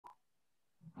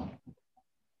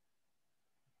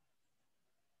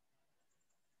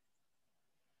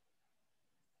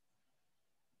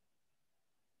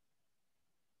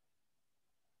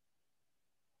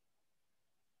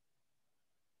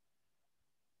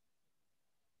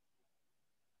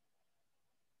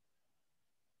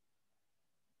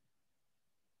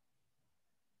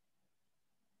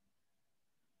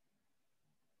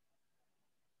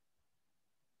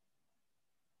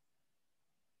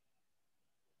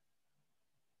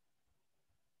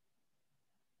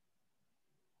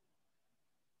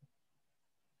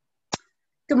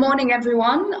Good morning,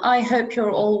 everyone. I hope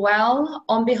you're all well.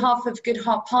 On behalf of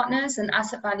Goodheart Partners and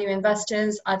asset value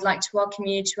investors, I'd like to welcome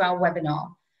you to our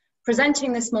webinar.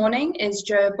 Presenting this morning is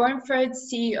Joe Bauernfreund,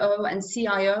 CEO and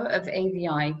CIO of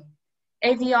AVI.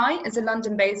 AVI is a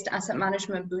London-based asset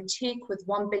management boutique with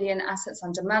 1 billion assets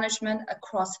under management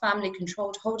across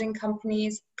family-controlled holding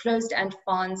companies, closed-end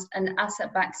funds, and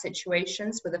asset-backed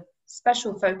situations with a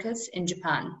special focus in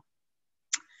Japan.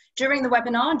 During the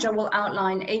webinar, Joe will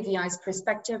outline AVI's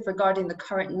perspective regarding the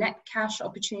current net cash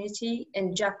opportunity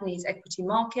in Japanese equity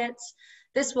markets.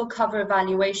 This will cover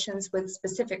valuations with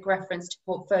specific reference to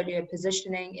portfolio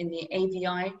positioning in the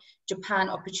AVI Japan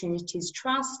Opportunities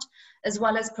Trust, as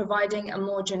well as providing a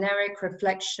more generic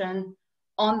reflection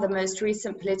on the most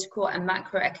recent political and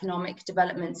macroeconomic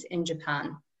developments in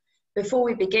Japan. Before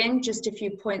we begin, just a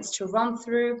few points to run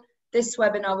through. This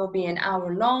webinar will be an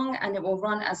hour long and it will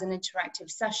run as an interactive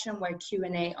session where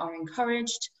Q&A are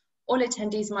encouraged. All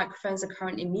attendees' microphones are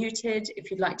currently muted.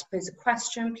 If you'd like to pose a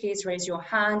question, please raise your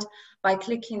hand by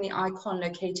clicking the icon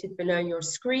located below your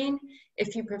screen.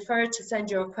 If you prefer to send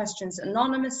your questions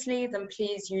anonymously, then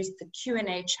please use the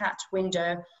Q&A chat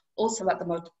window also at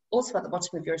the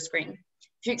bottom of your screen.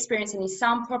 If you experience any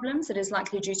sound problems, it is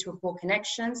likely due to a poor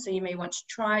connection, so you may want to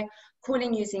try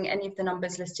calling using any of the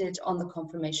numbers listed on the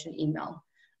confirmation email.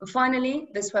 And finally,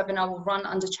 this webinar will run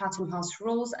under Chatham House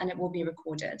rules and it will be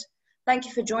recorded. Thank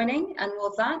you for joining, and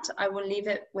with that, I will leave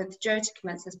it with Joe to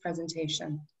commence this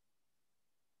presentation.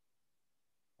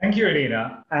 Thank you,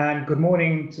 Elina, and good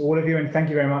morning to all of you, and thank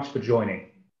you very much for joining.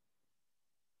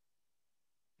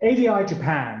 AVI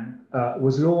Japan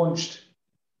was launched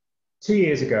 2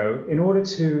 years ago in order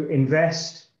to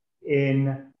invest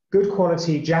in good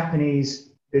quality Japanese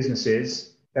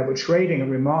businesses that were trading at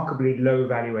remarkably low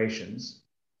valuations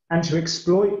and to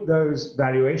exploit those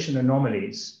valuation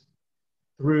anomalies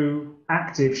through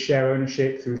active share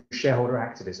ownership, through shareholder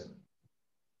activism.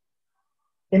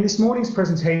 In this morning's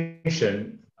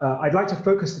presentation, I'd like to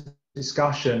focus the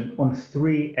discussion on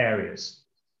 3 areas.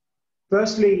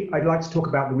 Firstly, I'd like to talk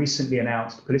about the recently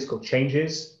announced political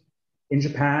changes in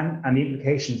Japan and the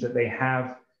implications that they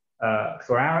have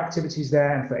for our activities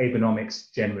there and for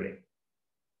Abenomics generally.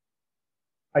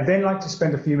 I'd then like to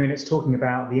spend a few minutes talking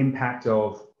about the impact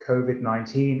of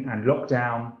COVID-19 and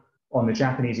lockdown on the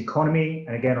Japanese economy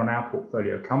and again on our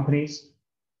portfolio companies.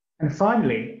 And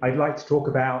finally, I'd like to talk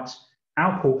about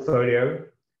our portfolio,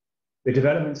 the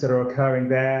developments that are occurring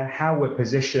there, how we're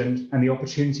positioned, and the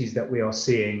opportunities that we are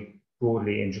seeing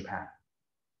broadly in Japan.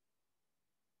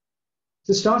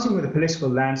 So starting with the political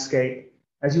landscape,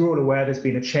 as you're all aware, there's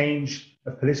been a change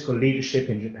of political leadership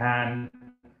in Japan.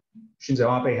 Shinzo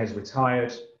Abe has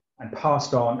retired and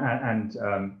passed on, and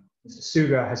Mr.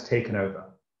 Suga has taken over.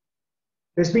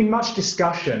 There's been much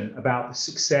discussion about the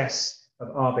success of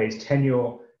Abe's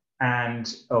tenure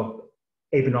and of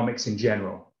Abenomics in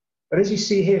general. But as you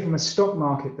see here from a stock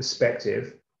market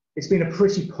perspective, it's been a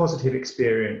pretty positive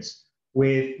experience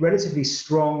with relatively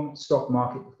strong stock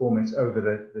market performance over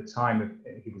the time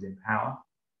he was in power,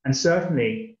 and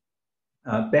certainly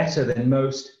better than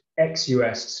most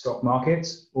ex-US stock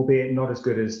markets, albeit not as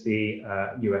good as the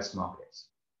US markets.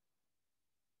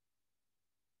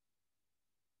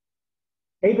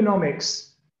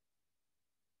 Abenomics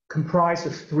comprised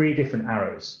of 3 different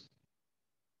arrows.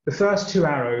 The first 2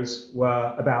 arrows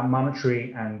were about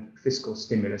monetary and fiscal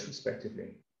stimulus,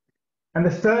 respectively. And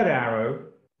the third arrow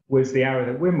was the arrow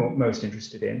that we're most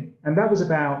interested in, and that was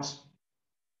about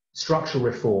structural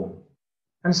reform.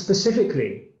 And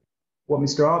specifically, what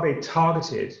Mr. Abe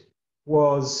targeted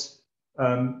was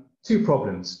 2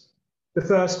 problems. The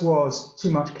first was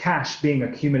too much cash being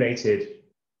accumulated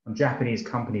on Japanese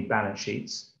company balance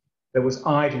sheets that was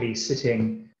idly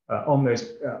sitting on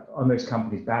those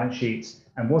companies' balance sheets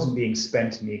and wasn't being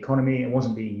spent in the economy and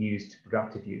wasn't being used to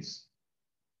productive use.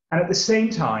 And at the same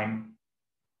time,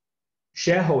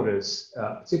 shareholders,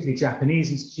 particularly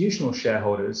Japanese institutional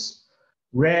shareholders,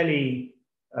 rarely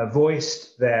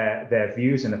voiced their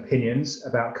views and opinions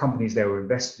about companies they were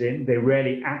invested in. They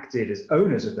rarely acted as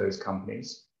owners of those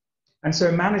companies. And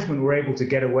so management were able to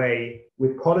get away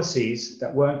with policies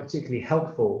that weren't particularly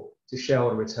helpful to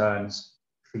shareholder returns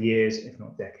for years, if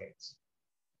not decades.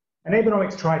 And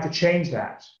Abenomics tried to change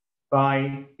that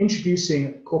by introducing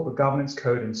a corporate governance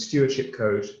code and stewardship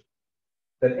code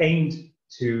that aimed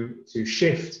to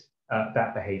shift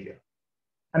that behavior.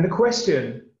 And the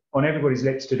question on everybody's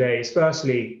lips today is,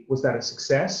 firstly, was that a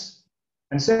success?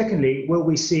 And secondly, will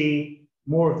we see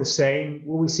more of the same?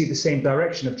 Will we see the same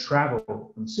direction of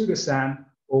travel from Suga-san,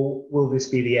 or will this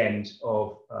be the end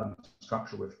of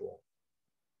structural reform?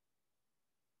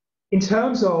 In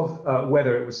terms of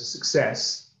whether it was a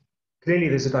success, clearly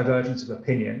there's a divergence of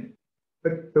opinion.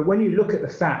 But when you look at the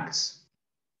facts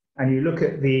and you look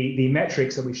at the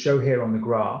metrics that we show here on the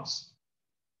graphs,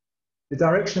 the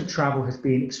direction of travel has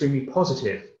been extremely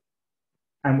positive.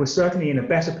 And we're certainly in a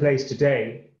better place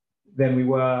today than we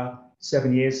were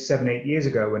 7, 8 years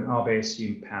ago when Abe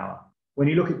assumed power. When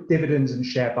you look at dividends and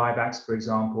share buybacks, for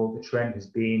example, the trend has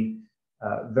been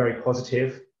very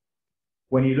positive.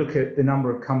 When you look at the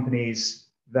number of companies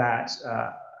that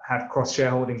have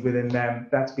cross-shareholdings within them,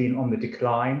 that's been on the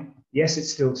decline. Yes,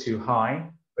 it's still too high,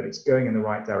 but it's going in the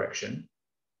right direction.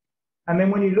 And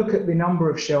then when you look at the number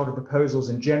of shareholder proposals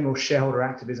and general shareholder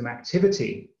activism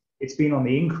activity, it's been on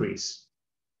the increase.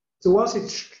 So whilst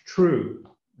it's true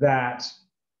that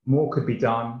more could be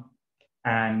done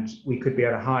and we could be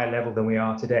at a higher level than we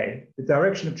are today, the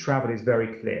direction of travel is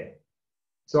very clear.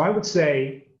 So I would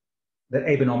say that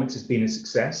Abenomics has been a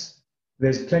success.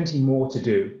 There's plenty more to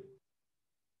do.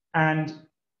 And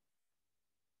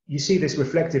you see this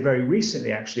reflected very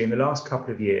recently, actually, in the last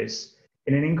couple of years,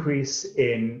 in an increase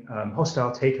in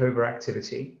hostile takeover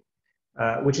activity,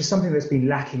 which is something that's been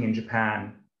lacking in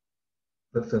Japan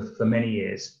for many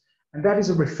years. And that is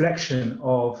a reflection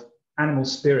of animal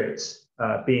spirits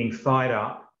being fired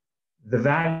up, the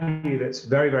value that's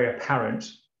very, very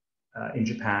apparent in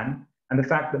Japan, and the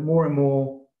fact that more and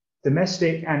more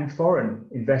domestic and foreign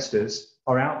investors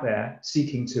are out there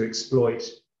seeking to exploit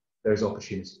those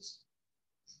opportunities.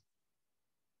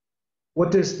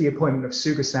 What does the appointment of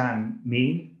Suga-san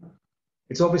mean?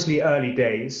 It's obviously early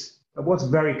days, but what's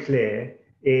very clear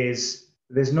is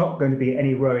there's not going to be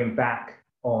any rowing back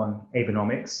on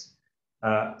Abenomics.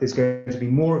 There's going to be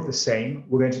more of the same.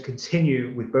 We're going to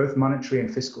continue with both monetary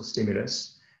and fiscal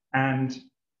stimulus, and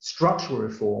structural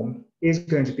reform is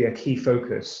going to be a key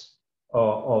focus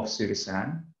of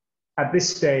Suga-san. At this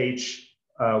stage,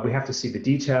 we have to see the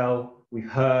detail. We've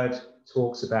heard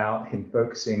talks about him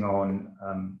focusing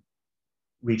on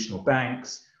regional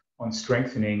banks, on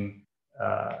strengthening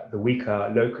the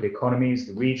weaker local economies,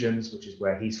 the regions, which is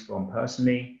where he's from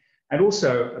personally, and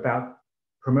also about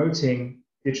promoting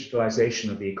digitalization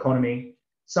of the economy,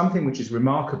 something which is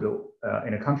remarkable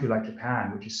in a country like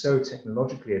Japan, which is so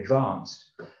technologically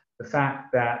advanced. The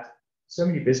fact that so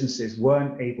many businesses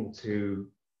weren't able to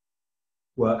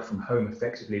work from home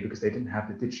effectively because they didn't have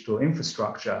the digital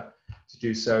infrastructure to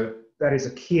do so, that is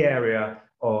a key area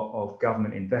of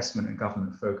government investment and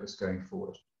government focus going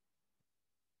forward.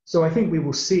 So I think we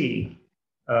will see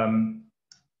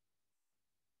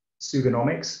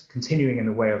Suganomics continuing in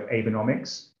the way of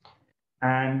Abenomics,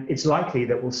 and it's likely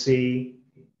that we'll see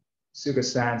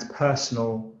Suga-san's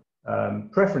personal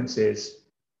preferences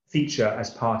feature as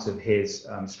part of his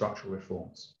structural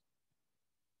reforms.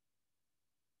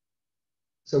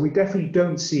 So we definitely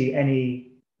don't see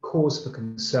any cause for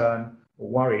concern or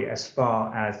worry as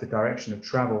far as the direction of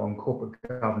travel on corporate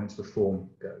governance reform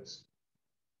goes.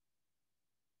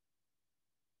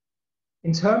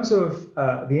 In terms of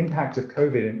the impact of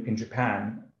COVID in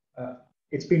Japan,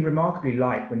 it's been remarkably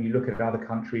light when you look at other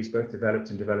countries, both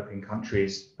developed and developing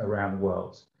countries around the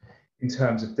world. In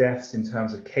terms of deaths, in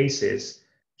terms of cases,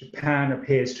 Japan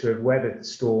appears to have weathered the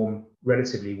storm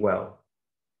relatively well.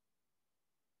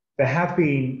 There have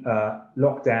been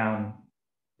lockdown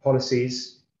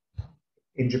policies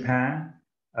in Japan,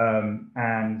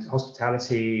 and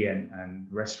hospitality and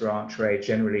restaurant trade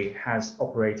generally has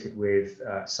operated with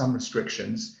some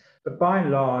restrictions, but by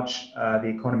and large, the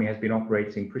economy has been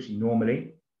operating pretty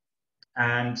normally,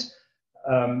 and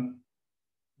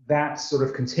that sort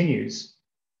of continues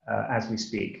as we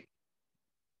speak.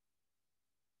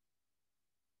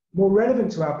 More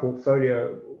relevant to our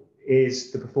portfolio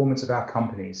is the performance of our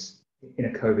companies in a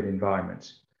COVID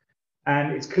environment.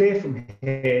 And it's clear from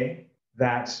here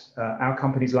that our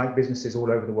companies, like businesses all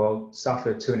over the world,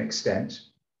 suffered to an extent.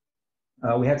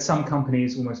 We had some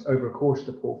companies, almost over a quarter of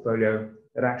the portfolio,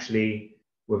 that actually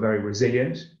were very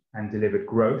resilient and delivered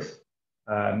growth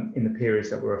in the periods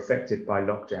that were affected by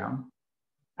lockdown.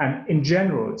 And in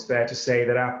general, it's fair to say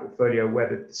that our portfolio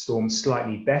weathered the storm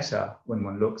slightly better when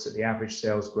one looks at the average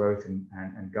sales growth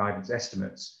and guidance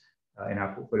estimates in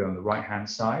our portfolio on the right-hand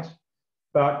side.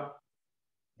 But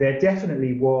there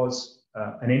definitely was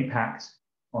an impact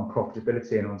on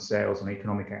profitability and on sales, on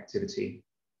economic activity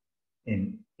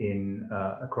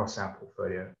across our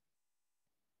portfolio.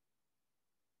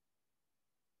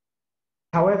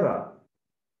 However,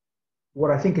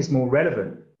 what I think is more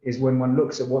relevant is when one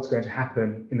looks at what's going to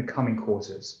happen in the coming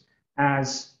quarters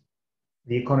as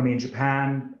the economy in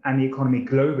Japan and the economy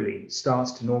globally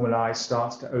starts to normalize,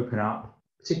 starts to open up,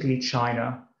 particularly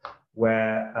China,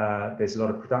 where there's a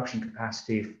lot of production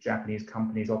capacity for Japanese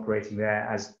companies operating there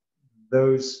as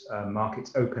those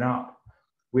markets open up,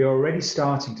 we are already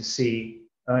starting to see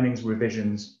earnings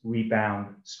revisions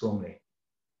rebound strongly.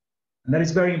 And that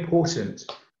is very important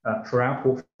for our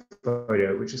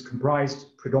portfolio, which is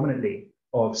comprised predominantly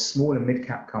of small and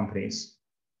mid-cap companies,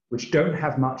 which don't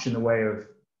have much in the way of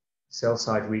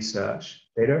sell-side research.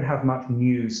 They don't have much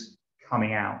news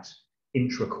coming out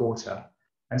intra-quarter.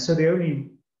 And so the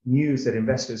only news that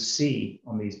investors see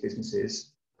on these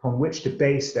businesses upon which to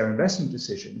base their investment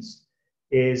decisions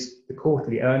is the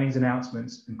quarterly earnings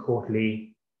announcements and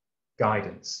quarterly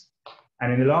guidance.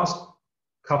 And in the last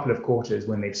couple of quarters,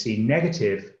 when they've seen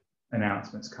negative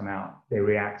announcements come out, they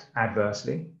react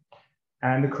adversely.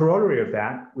 And the corollary of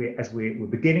that, as we're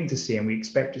beginning to see, and we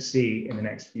expect to see in the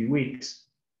next few weeks,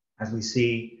 as we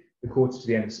see the quarter to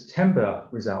the end of September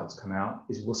results come out,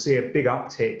 is we'll see a big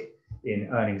uptick in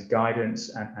earnings guidance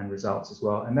and results as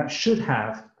well. And that should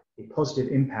have a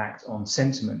positive impact on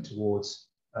sentiment towards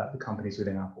the companies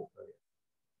within our portfolio.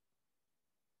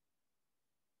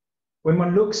 When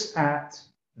one looks at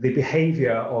the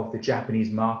behavior of the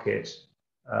Japanese market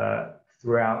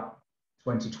throughout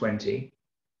 2020,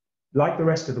 like the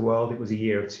rest of the world, it was a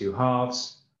year of two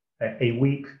halves, a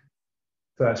weak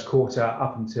first quarter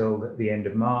up until the end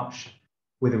of March,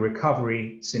 with a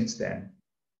recovery since then.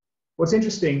 What's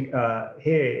interesting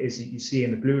here is that you see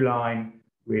in the blue line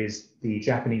is the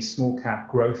Japanese small cap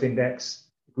growth index.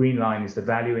 The green line is the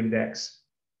value index.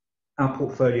 Our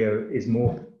portfolio is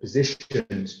more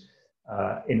positioned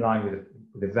in line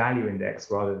with the value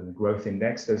index rather than the growth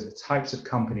index. Those are the types of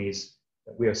companies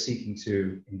that we are seeking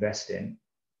to invest in.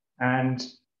 And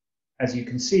as you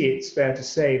can see, it's fair to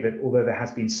say that although there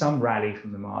has been some rally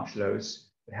from the March lows,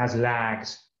 it has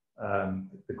lagged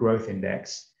the growth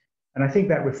index. And I think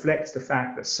that reflects the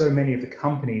fact that so many of the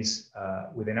companies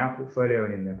within our portfolio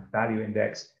and in the value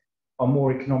index are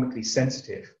more economically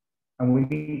sensitive. And we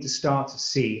need to start to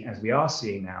see, as we are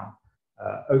seeing now,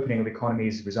 opening of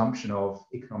economies, resumption of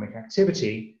economic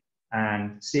activity,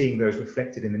 and seeing those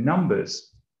reflected in the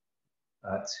numbers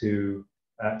to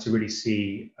really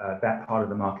see that part of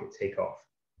the market take off.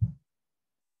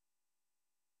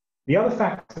 The other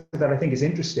factor that I think is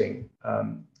interesting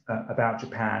about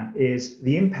Japan is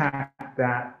the impact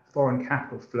that foreign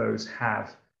capital flows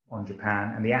have on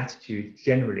Japan and the attitude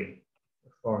generally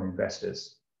of foreign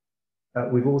investors.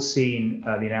 We've all seen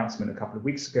the announcement a couple of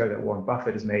weeks ago that Warren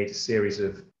Buffett has made a series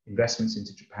of investments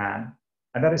into Japan,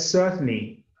 and that has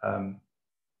certainly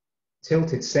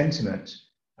tilted sentiment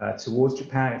towards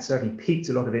Japan. It certainly piqued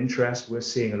a lot of interest. We're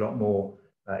seeing a lot more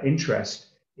interest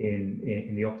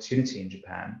in the opportunity in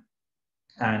Japan.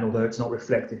 And although it's not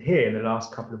reflected here, in the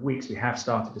last couple of weeks, we have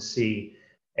started to see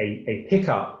a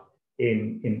pickup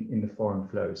in the foreign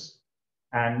flows.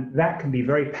 And that can be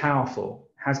very powerful,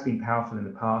 has been powerful in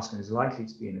the past and is likely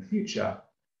to be in the future,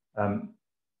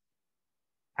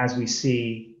 as we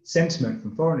see sentiment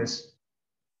from foreigners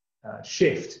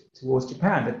shift towards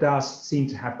Japan. That does seem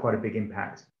to have quite a big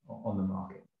impact on the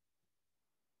market.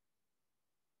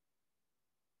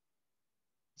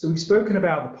 So we've spoken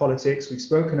about the politics, we've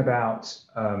spoken about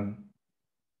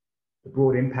the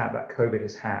broad impact that COVID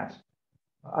has had.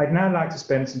 I'd now like to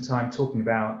spend some time talking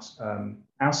about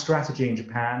our strategy in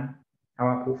Japan, how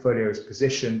our portfolio is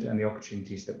positioned, and the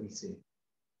opportunities that we see.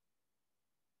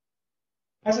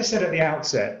 As I said at the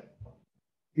outset,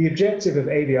 the objective of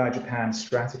AVI Japan's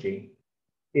strategy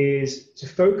is to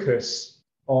focus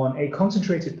on a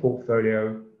concentrated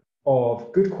portfolio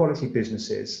of good quality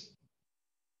businesses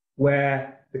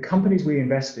where the companies we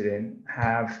invested in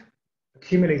have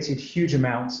accumulated huge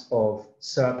amounts of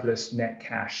surplus net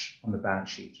cash on the balance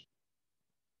sheet.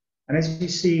 And as you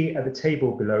see at the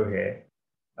table below here,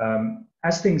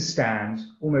 as things stand,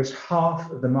 almost half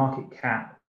of the market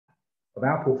cap of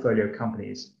our portfolio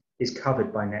companies is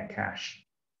covered by net cash.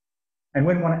 And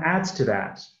when one adds to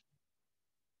that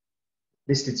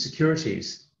listed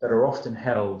securities that are often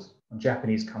held on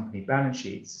Japanese company balance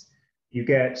sheets, you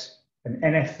get an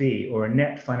NFV, or a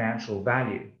net financial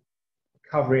value,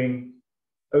 covering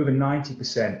over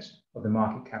 90% of the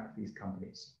market cap of these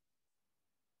companies.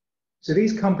 So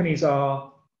these companies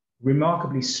are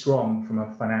remarkably strong from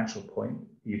a financial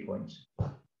viewpoint.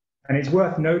 And it's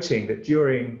worth noting that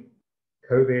during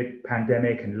COVID,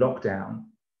 pandemic, and lockdown,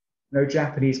 no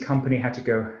Japanese company had to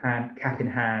go cap in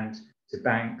hand to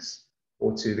banks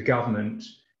or to the government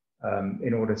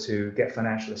in order to get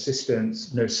financial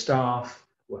assistance. No staff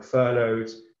were furloughed.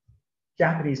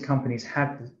 Japanese companies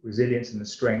had the resilience and the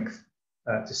strength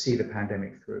to see the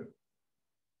pandemic through.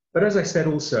 But as I said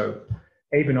also,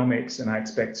 Abenomics, and I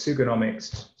expect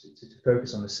Suganomics to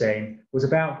focus on the same, was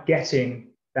about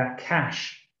getting that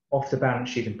cash off the balance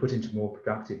sheet and put into more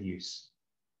productive use.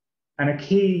 And a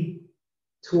key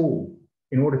tool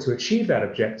in order to achieve that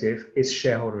objective is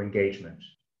shareholder engagement.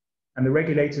 And the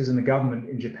regulators and the government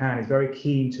in Japan is very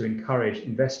keen to encourage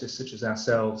investors such as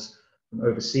ourselves from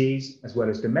overseas, as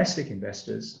well as domestic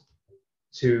investors,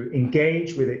 to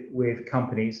engage with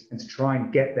companies and to try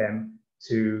and get them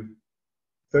to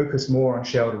focus more on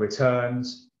shareholder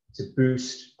returns, to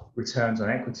boost returns on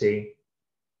equity,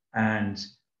 and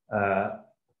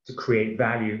to create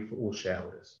value for all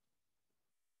shareholders.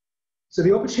 So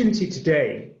the opportunity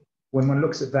today, when one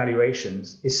looks at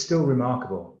valuations, is still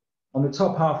remarkable. On the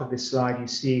top half of this slide, you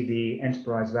see the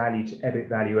enterprise value to EBIT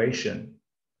valuation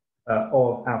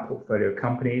of our portfolio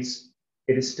companies.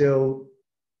 It is still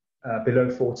below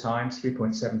 4 times,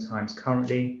 3.7 times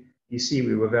currently. You see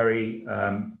we were very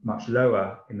much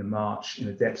lower in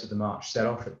the depths of the March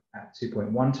sell-off at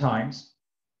 2.1 times.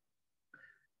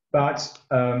 But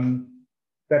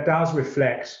that does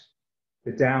reflect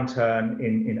the downturn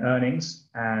in earnings,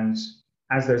 and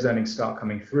as those earnings start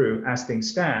coming through, as things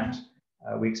stand,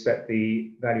 we expect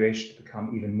the valuation to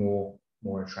become even more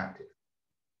attractive.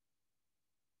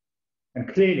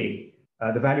 And clearly,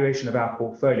 the valuation of our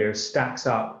portfolio stacks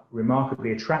up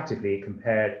remarkably attractively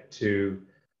compared to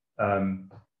the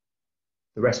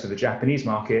rest of the Japanese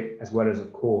market, as well as,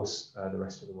 of course, the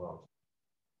rest of the world.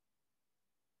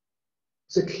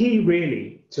 So key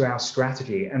really to our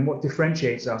strategy and what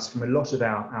differentiates us from a lot of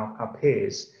our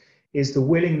peers is the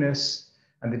willingness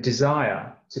and the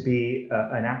desire to be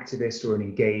an activist or an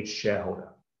engaged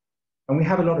shareholder. And we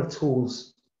have a lot of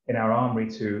tools in our armory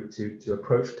to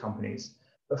approach companies.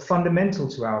 But fundamental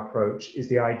to our approach is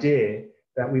the idea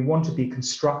that we want to be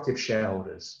constructive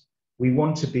shareholders. We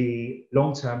want to be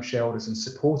long-term shareholders and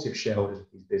supportive shareholders of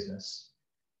this business.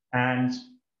 And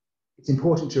it's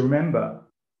important to remember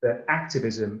that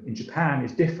activism in Japan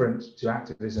is different to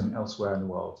activism elsewhere in the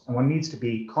world. And one needs to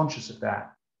be conscious of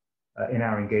that in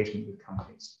our engagement with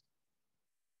companies.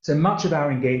 So much of our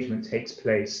engagement takes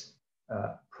place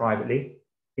privately,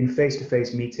 in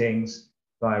face-to-face meetings,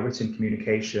 via written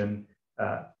communication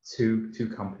to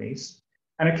companies.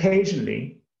 And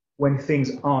occasionally, when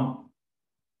things aren't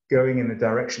going in the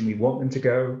direction we want them to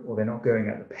go, or they're not going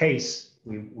at the pace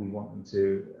we want them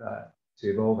to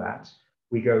evolve at,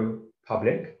 we go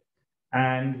public,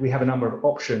 and we have a number of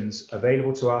options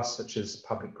available to us, such as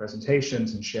public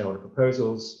presentations and shareholder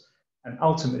proposals. And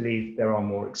ultimately, there are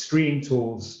more extreme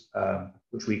tools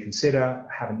which we consider,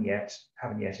 haven't yet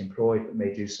employed, but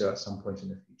may do so at some point in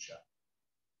the future.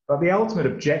 But the ultimate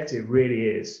objective really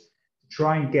is to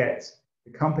try and get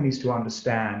the companies to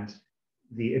understand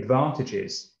the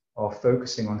advantages of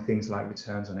focusing on things like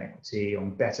returns on equity,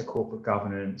 on better corporate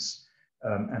governance,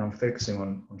 and on focusing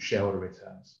on shareholder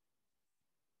returns.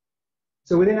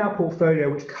 So within our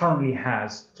portfolio, which currently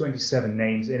has 27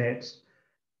 names in it,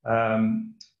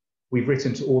 we've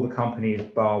written to all the companies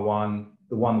bar one.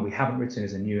 The one that we haven't written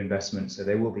is a new investment, so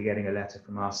they will be getting a letter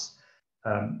from us.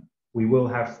 We will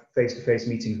have face-to-face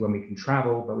meetings when we can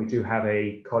travel, but we do have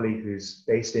a colleague who's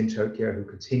based in Tokyo who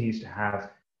continues to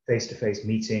have face-to-face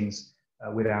meetings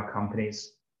with our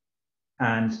companies.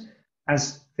 And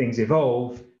as things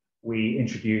evolve, we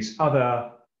introduce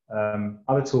other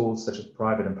tools such as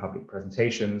private and public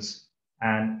presentations.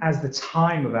 And as the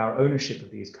time of our ownership of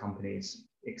these companies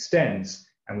extends,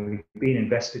 and we've been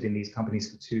invested in these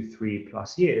companies for 2,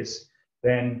 3+ years,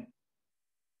 then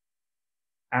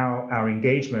our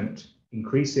engagement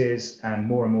increases, and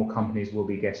more companies will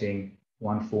be getting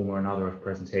one form or another of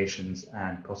presentations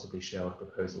and possibly shareholder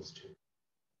proposals too.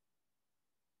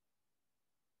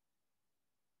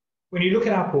 When you look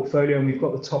at our portfolio, and we've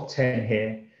got the top 10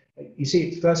 here, you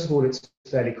see, first of all, it's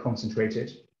fairly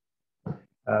concentrated.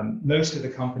 Most of the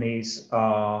companies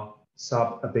are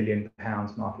sub £1 billion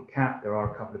market cap. There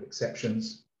are a couple of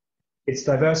exceptions. It's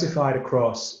diversified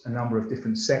across a number of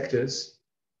different sectors,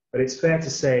 but it's fair to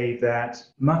say that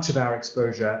much of our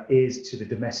exposure is to the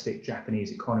domestic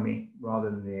Japanese economy rather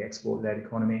than the export-led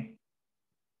economy.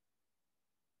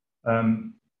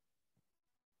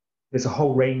 There's a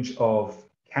whole range of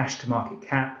cash to market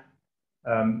cap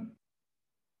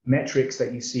metrics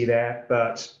that you see there,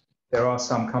 but there are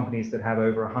some companies that have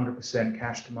over 100%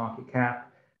 cash to market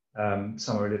cap.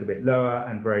 Some are a little bit lower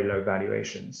and very low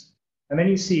valuations. And then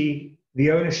you see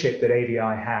the ownership that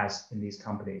AVI has in these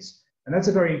companies. And that's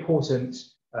a very important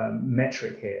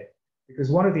metric here, because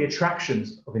one of the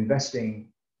attractions of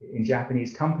investing in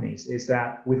Japanese companies is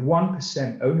that with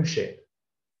 1% ownership,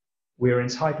 we are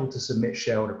entitled to submit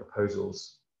shareholder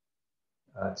proposals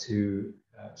to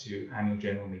annual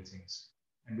general meetings.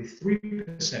 And with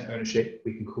 3% ownership,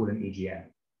 we can call an EGM.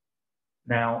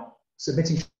 Now,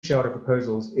 submitting shareholder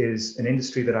proposals is an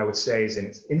industry that I would say is in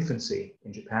its infancy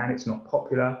in Japan. It's not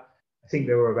popular. I think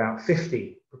there were about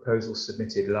 50 proposals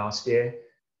submitted last year,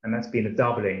 and that's been a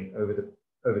doubling over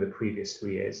the previous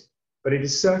 3 years. But it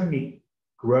is certainly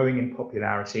growing in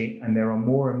popularity, and there are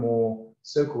more and more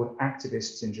so-called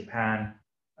activists in Japan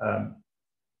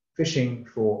fishing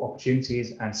for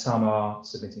opportunities, and some are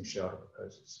submitting shareholder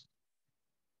proposals.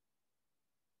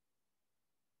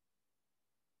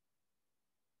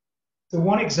 So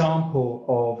one example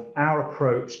of our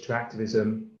approach to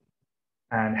activism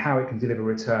and how it can deliver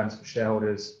returns for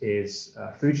shareholders is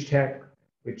Fujitec,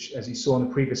 which, as you saw on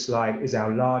the previous slide, is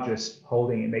our largest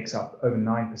holding. It makes up over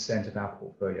 9% of our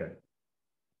portfolio.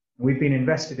 We've been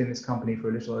invested in this company for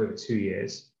a little over 2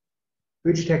 years.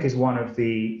 Fujitec is one of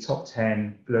the top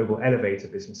 10 global elevator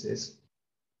businesses.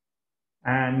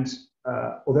 And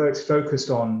although it's focused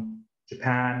on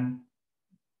Japan,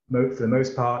 for the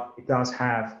most part, it does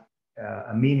have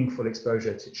a meaningful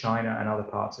exposure to China and other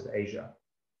parts of Asia.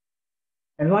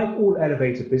 And like all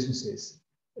elevator businesses,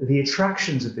 the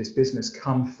attractions of this business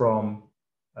come from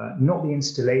not the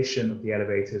installation of the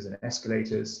elevators and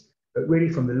escalators, but really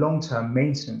from the long-term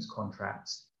maintenance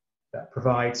contracts that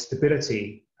provide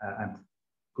stability and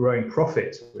growing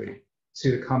profit really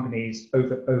to the companies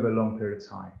over a long period of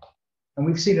time. And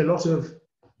we've seen a lot of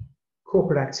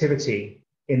corporate activity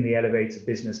in the elevator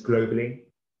business globally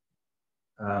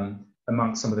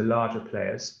amongst some of the larger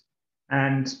players.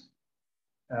 And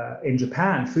in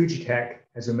Japan, Fujitec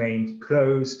has remained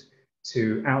closed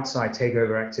to outside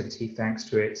takeover activity thanks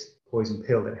to its poison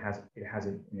pill that it has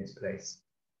in its place.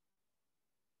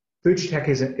 Fujitec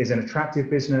is an attractive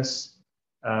business.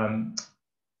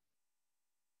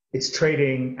 It's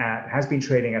has been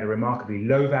trading at a remarkably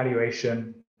low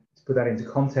valuation. To put that into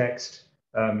context,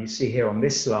 you see here on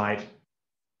this slide,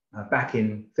 back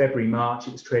in February, March,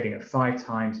 it was trading at 5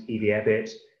 times EV/EBIT.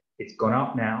 It's gone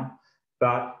up now,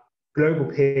 but global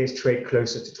peers trade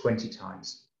closer to 20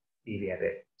 times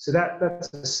EV/EBIT. So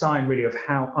that's a sign really of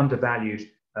how undervalued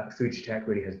Fujitec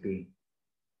really has been.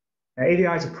 Now,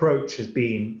 AVI's approach has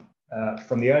been,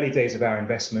 from the early days of our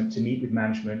investment, to meet with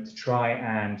management to try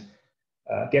and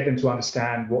get them to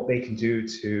understand what they can do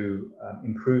to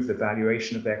improve the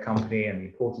valuation of their company and the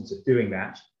importance of doing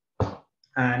that.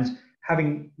 And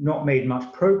having not made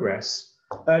much progress,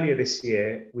 earlier this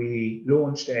year, we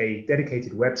launched a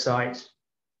dedicated website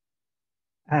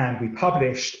and we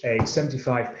published a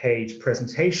 75-page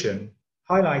presentation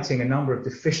highlighting a number of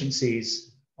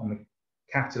deficiencies on the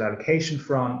capital allocation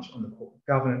front, on the corporate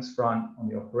governance front, on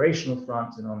the operational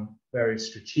front, and on various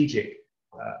strategic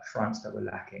fronts that were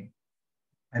lacking.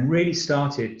 And really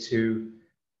started to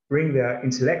bring the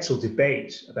intellectual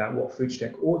debate about what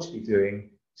Fujitec ought to be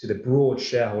doing to the broad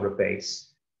shareholder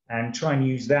base and try and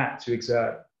use that to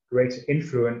exert greater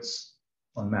influence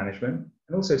on management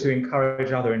and also to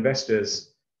encourage other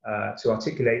investors to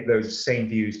articulate those same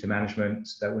views to management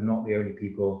so that we're not the only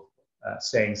people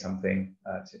saying something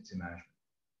to management.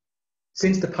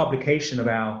 Since the publication of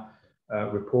our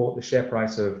report, the share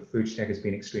price of Fujitec has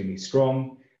been extremely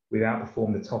strong. We've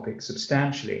outperformed the topic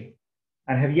substantially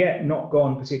and have yet not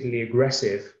gone particularly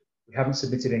aggressive. We haven't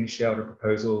submitted any shareholder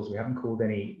proposals. We haven't called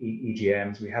any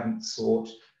EGMs. We haven't sought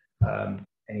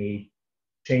any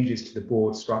changes to the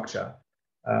board structure.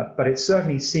 But it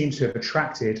certainly seems to have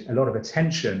attracted a lot of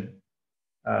attention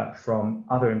from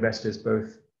other investors,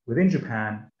 both within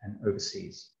Japan and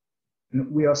overseas. And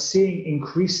we are seeing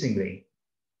increasingly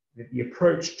that the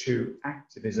approach to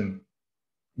activism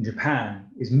in Japan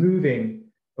is moving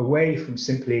away from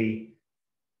simply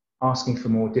asking for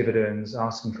more dividends,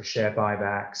 asking for share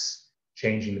buybacks,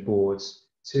 changing the boards,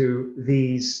 to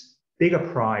these bigger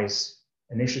prize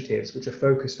initiatives, which are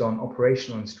focused on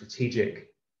operational and strategic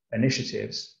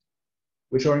initiatives,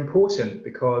 which are important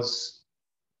because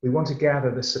we want to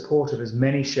gather the support of as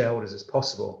many shareholders as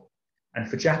possible. And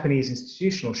for Japanese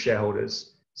institutional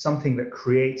shareholders, something that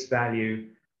creates value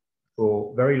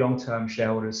for very long-term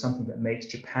shareholders, something that makes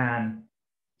Japan's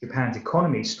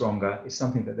economy stronger, is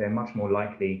something that they're much more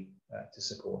likely to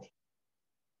support.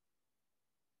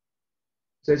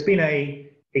 So it's been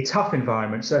a tough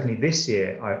environment, certainly this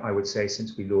year, I would say,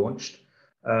 since we launched.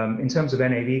 In terms of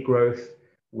NAV growth,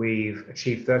 we've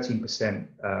achieved 13%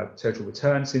 total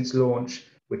return since launch,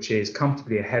 which is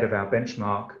comfortably ahead of our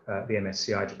benchmark, the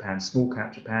MSCI Japan, Small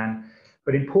Cap Japan.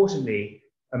 But importantly,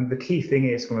 the key thing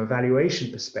is, from a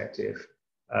valuation perspective,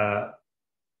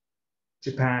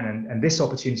 Japan and this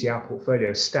opportunity, our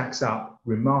portfolio, stacks up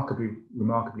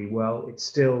remarkably well. It's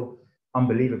still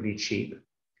unbelievably cheap.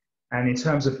 And in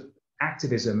terms of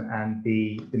activism and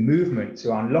the movement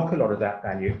to unlock a lot of that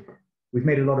value, we've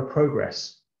made a lot of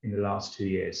progress in the last 2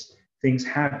 years. things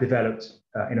have developed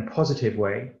in a positive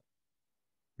way.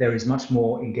 There is much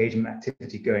more engagement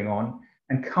activity going on,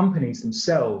 and companies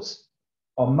themselves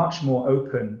are much more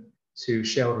open to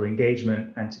shareholder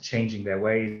engagement and to changing their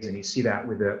ways. And you see that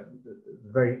with the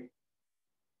very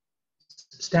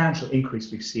substantial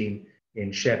increase we've seen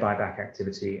in share buyback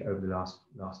activity over the last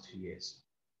 2 years.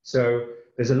 So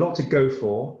there's a lot to go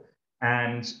for,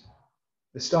 and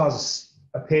the stars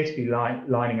appear to be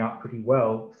lining up pretty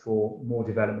well for more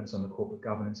developments on the corporate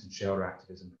governance and shareholder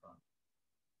activism front.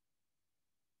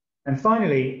 And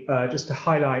finally, just to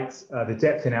highlight the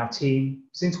depth in our team,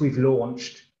 since we've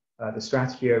launched the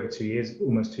strategy over 2 years,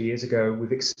 almost 2 years ago,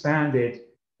 we've expanded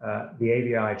the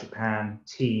AVI Japan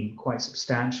team quite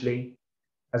substantially.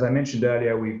 As I mentioned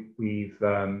earlier, we've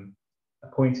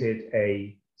appointed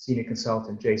a senior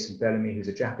consultant, Jason Bellamy, who's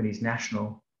a Japanese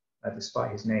national,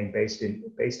 despite his name, based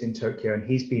in Tokyo, and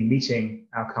he's been meeting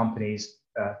our companies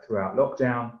throughout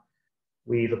lockdown.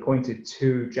 We've appointed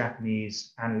 2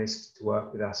 Japanese analysts to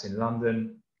work with us in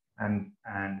London, and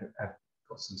have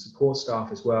got some support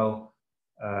staff as well,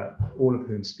 all of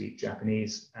whom speak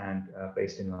Japanese and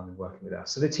based in London working with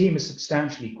us. So the team has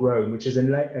substantially grown, which is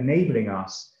enabling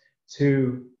us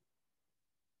to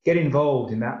get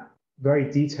involved in that very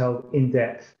detailed,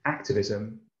 in-depth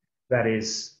activism that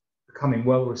is becoming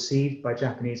well received by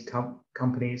Japanese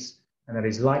companies, and that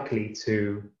is likely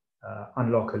to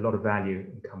unlock a lot of value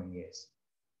in coming years.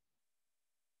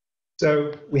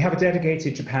 So we have a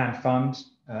dedicated Japan fund,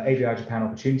 AVI Japan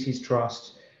Opportunities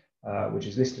Trust, which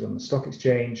is listed on the stock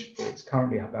exchange. It's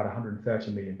currently about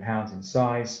 £130 million in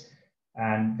size,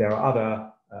 and there are other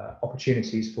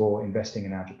opportunities for investing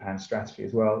in our Japan strategy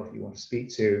as well. If you want to speak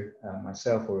to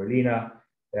myself or Elina,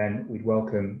 then we'd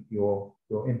welcome your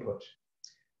input.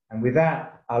 And with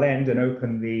that, I'll end and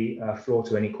open the floor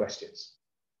to any questions.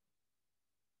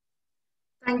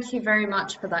 Thank you very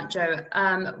much for that, Joe.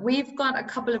 We've got a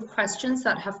couple of questions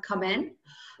that have come in.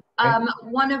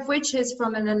 One of which is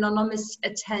from an anonymous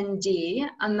attendee,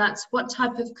 and that's: what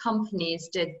type of companies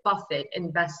did Buffett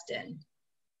invest in?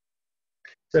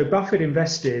 So Buffett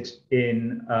invested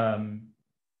in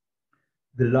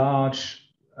the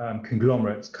large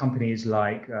conglomerates, companies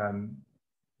like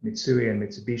Mitsui and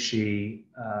Mitsubishi,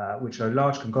 which are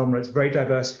large conglomerates, very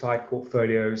diversified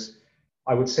portfolios.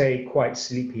 I would say quite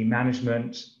sleepy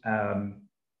management,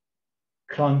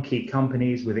 clunky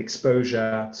companies with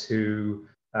exposure to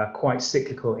quite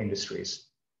cyclical industries.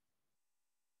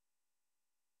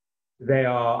 They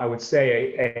are, I would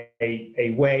say,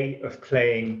 a way of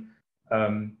playing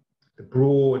the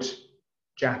broad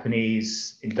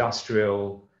Japanese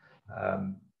industrial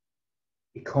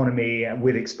economy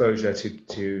with exposure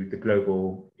to the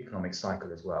global economic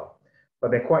cycle as well.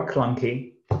 But they're quite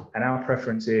clunky, and our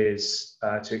preference is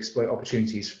to exploit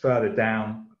opportunities further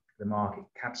down the market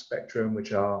cap spectrum,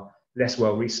 which are less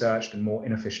well researched and more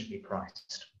inefficiently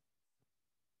priced.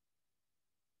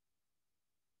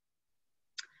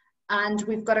 And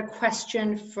we've got a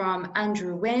question from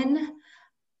Andrew Wynn.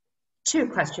 2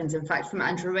 questions, in fact, from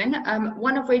Andrew Wynn.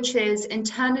 One of which is: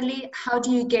 internally, how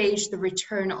do you gauge the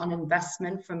return on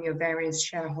investment from your various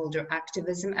shareholder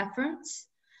activism efforts?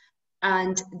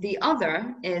 And the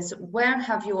other is: where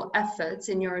have your efforts,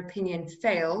 in your opinion,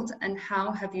 failed, and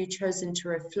how have you chosen to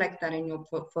reflect that in your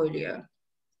portfolio?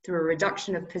 Through a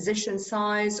reduction of position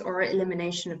size or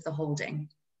elimination of the holding?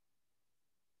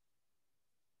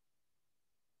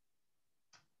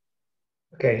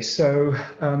 Okay, so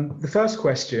the first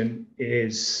question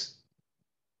is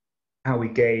how we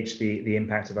gauge the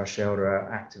impact of our shareholder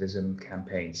activism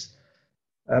campaigns.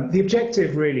 The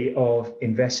objective really of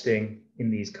investing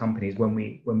in these companies, when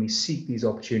we seek these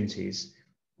opportunities,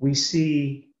 we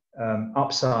see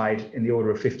upside in the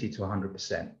order of 50 to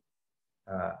 100%,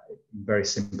 in very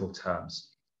simple terms.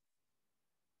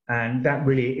 And that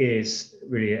really is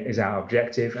our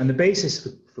objective. And the basis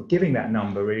for giving that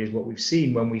number really is what we've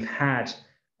seen when we've had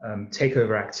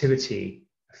takeover activity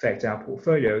affect our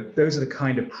portfolio. Those are the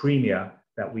kind of premia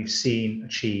that we've seen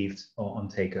achieved on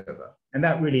takeover. And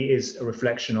that really is a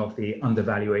reflection of the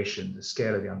undervaluation, the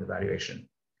scale of the undervaluation.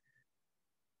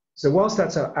 So whilst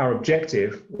that's our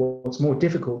objective, what's more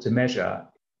difficult to measure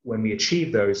when we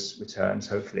achieve those returns,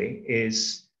 hopefully,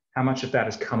 is how much of that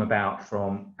has come about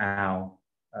from our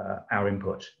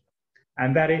input.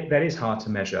 And that is hard to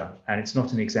measure, and it's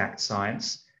not an exact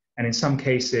science. And in some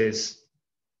cases,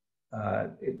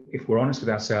 if we're honest with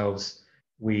ourselves,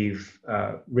 we've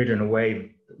ridden a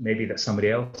wave maybe that somebody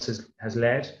else has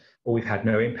led, or we've had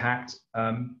no impact,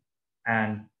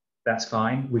 and that's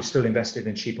fine. We've still invested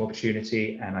in cheap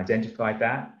opportunity and identified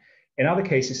that. In other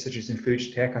cases, such as in food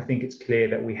tech, I think it's clear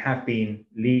that we have been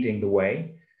leading the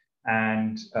way,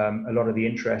 And a lot of the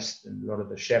interest and a lot of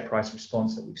the share price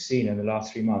response that we've seen in the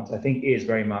last 3 months, I think, is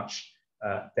very much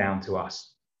down to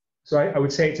us. So I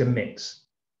would say it's a mix,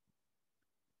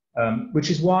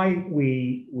 which is why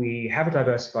we have a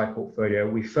diversified portfolio.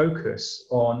 We focus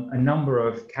on a number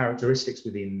of characteristics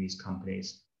within these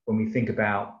companies when we think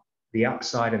about the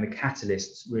upside and the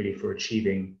catalysts really for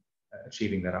achieving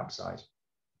that upside.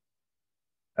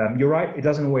 You're right, it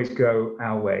doesn't always go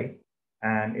our way.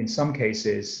 And in some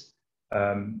cases,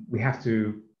 we have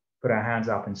to put our hands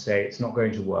up and say it's not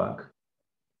going to work.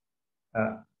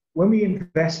 When we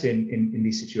invest in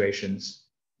these situations,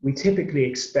 we typically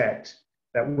expect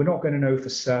that we're not going to know for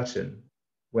certain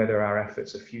whether our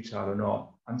efforts are futile or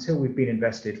not until we've been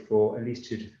invested for at least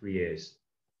 2 to 3 years.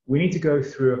 We need to go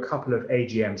through a couple of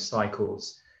AGM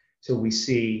cycles till we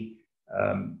see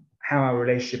how our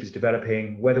relationship is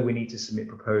developing, whether we need to submit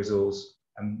proposals,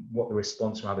 and what the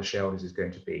response from other shareholders is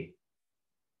going to be.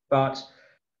 But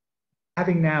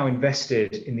having now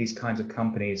invested in these kinds of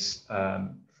companies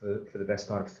for the best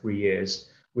part of 3 years,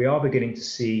 we are beginning to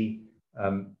see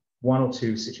 1 or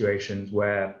 2 situations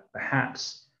where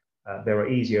perhaps there are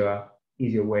easier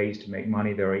ways to make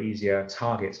money, there are easier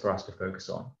targets for us to focus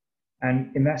on.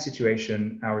 And in that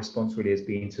situation, our response really has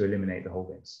been to eliminate the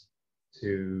holdings,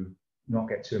 to not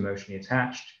get too emotionally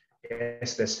attached.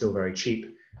 Yes, they're still very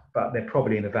cheap, but they're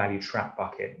probably in the value trap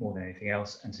bucket more than anything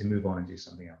else, and to move on and do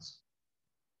something else.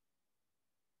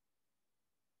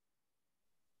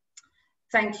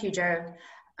 Thank you, Joe.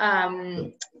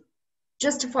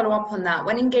 Just to follow up on that,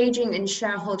 when engaging in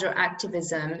shareholder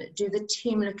activism, do the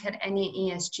team look at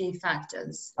any ESG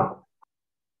factors?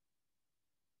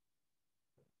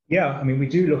 Yeah, I mean, we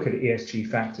do look at ESG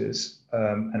factors,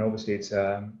 and obviously it's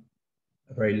a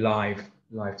very live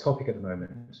topic at the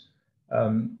moment.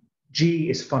 G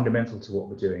is fundamental to what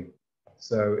we're doing.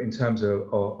 So in terms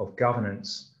of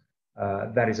governance,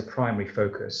 that is a primary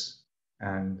focus,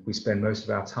 and we spend most of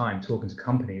our time talking to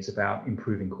companies about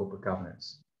improving corporate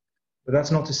governance. But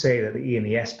that's not to say that the E and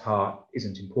the S part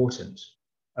isn't important.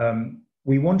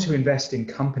 We want to invest in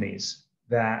companies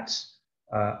that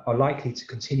are likely to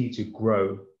continue to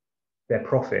grow their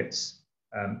profits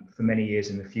for many years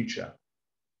in the future.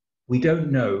 We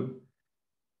don't know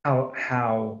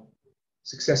how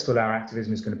successful our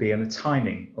activism is going to be and the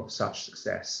timing of such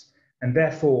success. And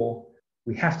therefore,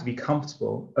 we have to be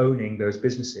comfortable owning those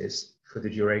businesses for the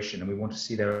duration, and we want to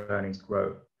see their earnings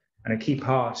grow. And a key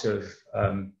part of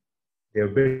the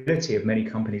ability of many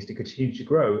companies to continue to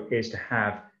grow is to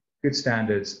have good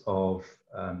standards of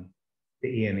the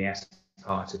E and the S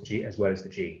part of G as well as the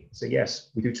G. So yes,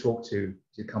 we do talk to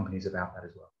companies about that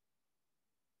as well.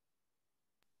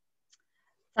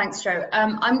 Thanks, Joe.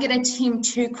 I'm going to team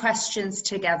 2 questions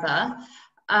together.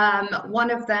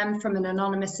 One of them from an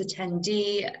anonymous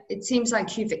attendee. It seems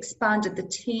like you've expanded the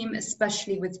team,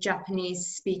 especially with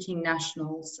Japanese-speaking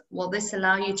nationals. Will this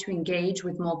allow you to engage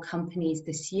with more companies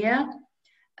this year?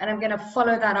 And I'm going to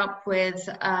follow that up with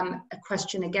a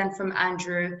question again from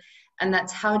Andrew, and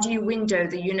that's how do you window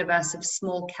the universe of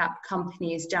small cap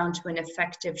companies down to an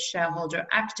effective shareholder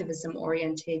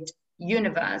activism-oriented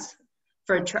universe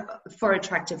for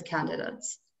attractive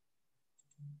candidates?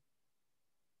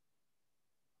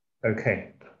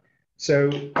 Okay, so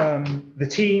the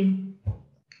team,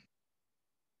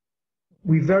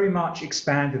 we very much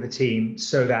expanded the team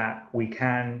so that we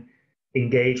can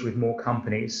engage with more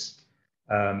companies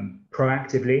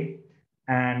proactively,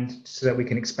 and so that we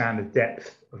can expand the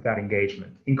depth of that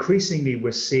engagement. Increasingly,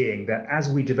 we're seeing that as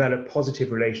we develop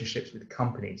positive relationships with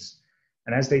companies,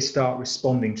 and as they start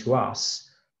responding to us,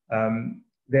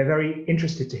 they're very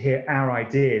interested to hear our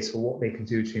ideas for what they can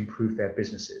do to improve their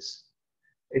businesses.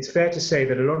 It's fair to say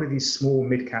that a lot of these small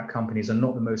mid-cap companies are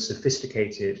not the most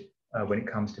sophisticated when it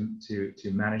comes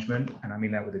to management, and I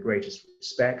mean that with the greatest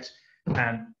respect,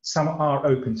 and some are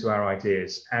open to our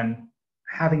ideas, and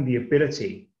having the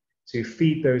ability to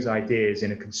feed those ideas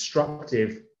in a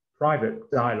constructive private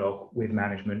dialogue with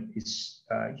management is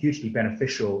hugely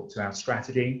beneficial to our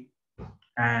strategy,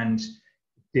 and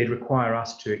did require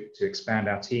us to expand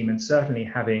our team, and certainly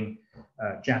having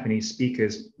Japanese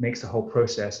speakers makes the whole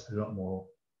process a lot more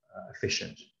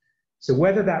efficient. So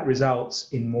whether that results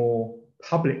in more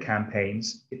public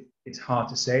campaigns, it's hard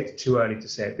to say, it's too early to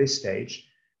say at this stage,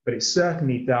 but it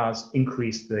certainly does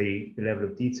increase the level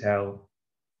of detail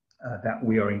that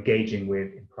we are engaging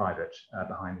with in private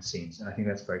behind the scenes, and I think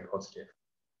that's very positive.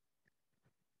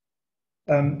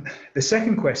 The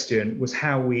second question was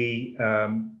how we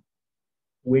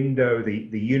window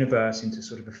the universe into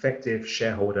sort of effective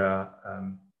shareholder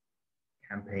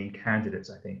campaign candidates,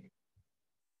 I think.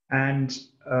 And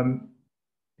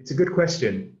it's a good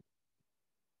question.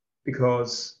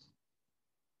 because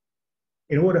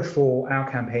in order for our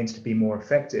campaigns to be more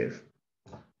effective,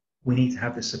 we need to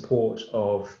have the support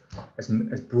of as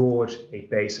broad a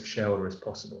base of shareholder as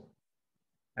possible.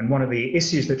 And one of the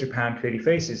issues that Japan clearly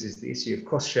faces is the issue of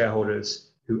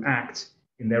cross-shareholders who act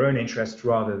in their own interests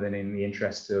rather than in the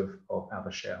interests of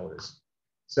other shareholders.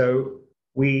 So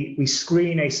we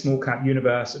screen a small cap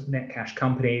universe of net cash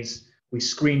companies. We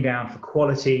screen down for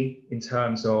quality in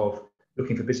terms of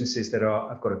looking for businesses that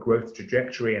have got a growth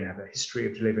trajectory and have a history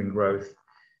of delivering growth.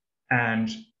 And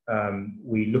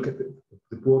we look at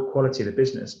the broad quality of the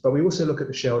business, but we also look at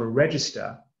the shareholder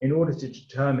register in order to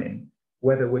determine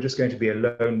whether we're just going to be a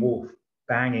lone wolf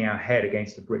banging our head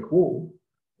against a brick wall,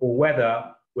 or whether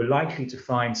we're likely to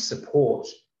find support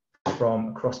from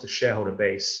across the shareholder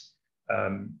base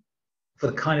for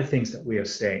the kind of things that we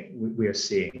are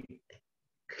seeing.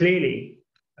 Clearly,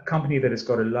 a company that has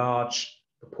got a large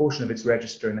proportion of its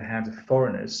register in the hands of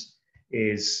foreigners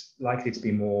is likely to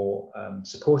be more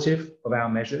supportive of our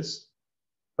measures.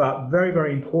 But very,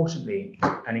 very importantly,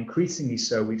 and increasingly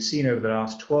so, we've seen over the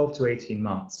last 12 to 18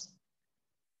 months,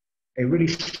 a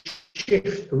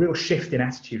real shift in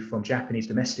attitude from Japanese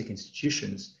domestic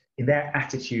institutions in their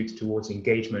attitude towards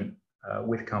engagement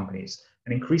with companies.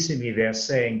 And increasingly, they are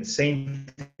saying the same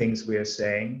things we are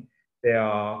saying. They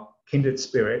are kindred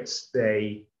spirits.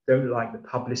 They don't like the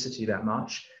publicity that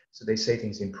much, so they say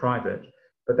things in private.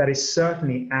 But that is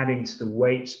certainly adding to the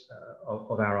weight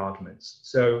of our arguments.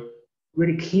 So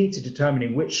really key to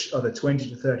determining which of the 20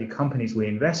 to 30 companies we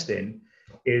invest in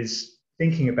is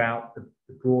thinking about the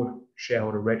broad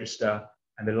shareholder register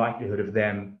and the likelihood of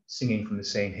them singing from the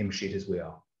same hymn sheet as we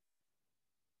are.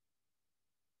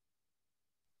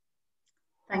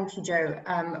 Thank you,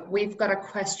 Joe. We've got a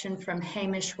question from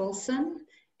Hamish Wilson.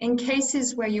 In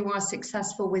cases where you are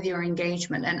successful with your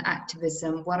engagement and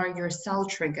activism, what are your sell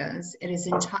triggers? Is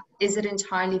it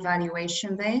entirely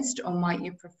valuation based, or might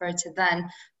you prefer to then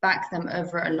back them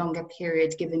over a longer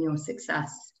period given your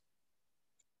success?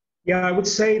 Yeah, I would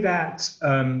say that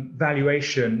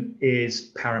valuation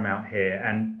is paramount here,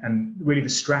 and really the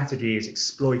strategy is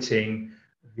exploiting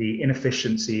the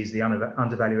inefficiencies, the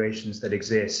undervaluations that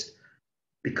exist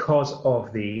because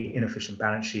of the inefficient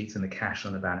balance sheets and the cash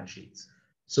on the balance sheets.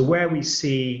 So where we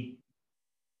see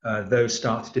those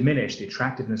start to diminish, the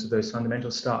attractiveness of those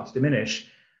fundamentals start to diminish,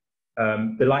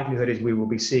 the likelihood is we will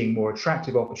be seeing more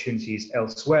attractive opportunities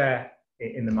elsewhere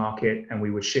in the market, and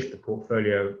we would shift the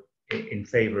portfolio in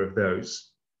favor of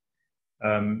those.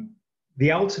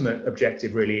 The ultimate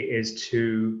objective really is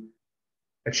to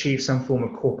achieve some form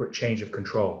of corporate change of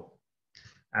control,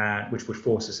 which would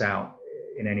force us out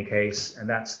in any case. And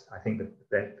that's, I think,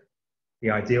 the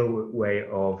ideal way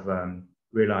of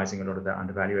realizing a lot of that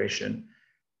undervaluation.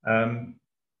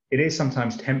 It is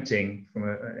sometimes tempting from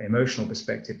an emotional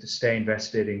perspective to stay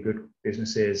invested in good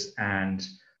businesses and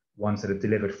ones that have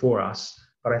delivered for us.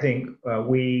 But I think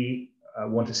we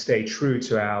want to stay true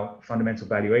to our fundamental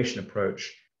valuation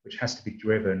approach, which has to be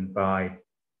driven by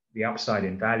the upside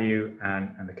in value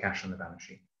and the cash on the balance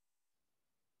sheet.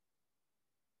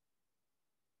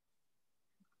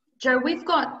 Joe, we've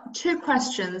got two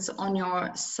questions on your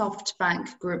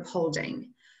SoftBank Group holding.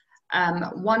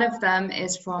 One of them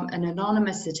is from an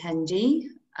anonymous attendee,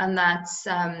 and that's,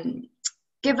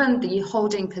 given the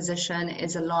holding position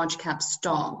is a large cap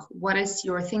stock, what is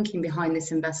your thinking behind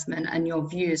this investment and your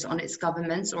views on its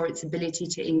governance or its ability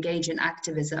to engage in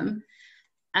activism?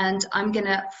 And I'm going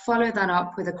to follow that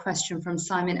up with a question from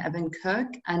Simon Evan Cook,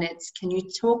 and it's, can you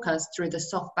talk us through the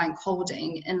SoftBank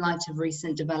holding in light of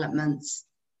recent developments?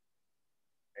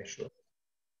 Sure.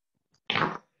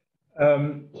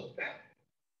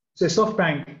 So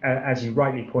SoftBank, as you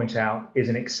rightly point out, is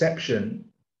an exception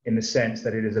in the sense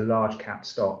that it is a large cap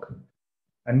stock.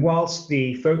 And whilst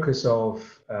the focus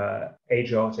of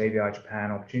AJOT, AVI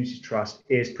Japan Opportunity Trust,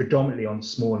 is predominantly on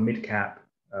small and mid cap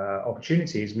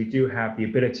opportunities, we do have the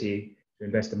ability to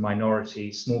invest a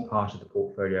minority, small part of the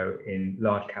portfolio in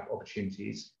large cap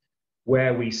opportunities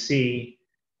where we see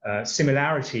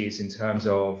similarities in terms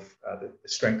of the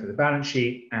strength of the balance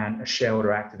sheet and a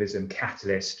shareholder activism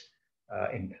catalyst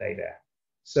in play there.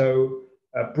 So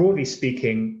broadly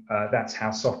speaking, that's how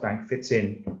SoftBank fits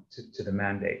in to the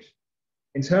mandate.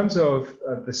 In terms of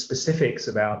the specifics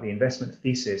about the investment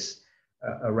thesis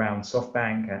around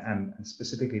SoftBank and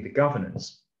specifically the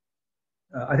governance,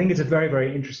 I think it's a very,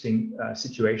 very interesting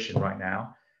situation right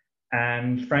now.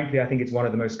 And frankly, I think it's one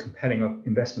of the most compelling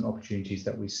investment opportunities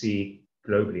that we see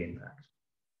globally, in fact.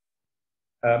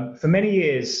 For many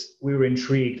years, we were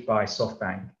intrigued by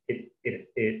SoftBank.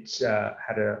 It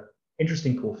had an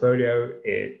interesting portfolio.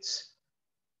 It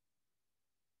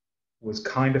was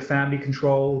kind of family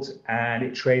controlled, and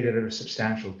it traded at a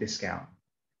substantial discount.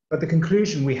 But the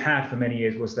conclusion we had for many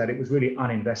years was that it was really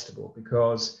uninvestable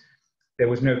because there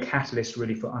was no catalyst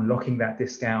really for unlocking that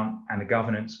discount, and the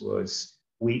governance was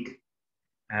weak,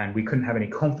 and we couldn't have any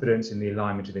confidence in the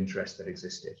alignment of interest that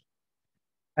existed.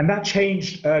 And that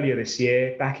changed earlier this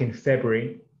year, back in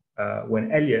February,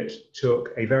 when Elliott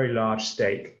took a very large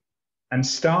stake and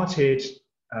started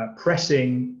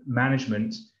pressing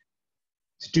management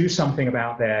to do something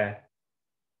about their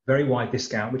very wide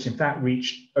discount, which in fact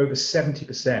reached over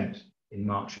 70% in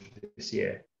March of this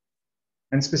year.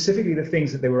 And specifically, the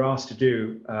things that they were asked to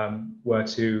do were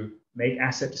to make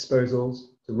asset disposals,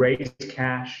 to raise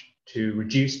cash, to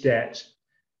reduce debt,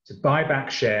 to buy back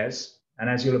shares. And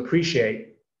as you'll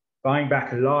appreciate, buying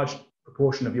back a large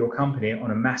proportion of your company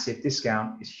on a massive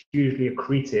discount is hugely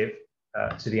accretive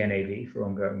to the NAV for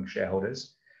ongoing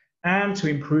shareholders, and to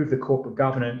improve the corporate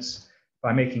governance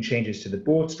by making changes to the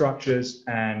board structures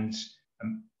and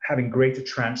having greater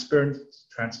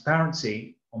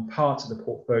transparency on parts of the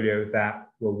portfolio that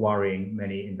were worrying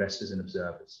many investors and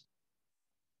observers.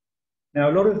 Now,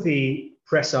 a lot of the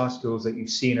press articles that you've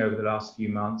seen over the last few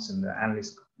months and the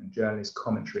analyst and journalist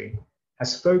commentary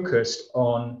has focused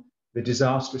on the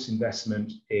disastrous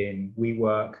investment in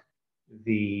WeWork,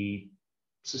 the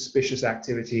suspicious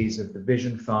activities of the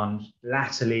Vision Fund.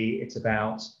 Latterly, it's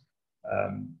about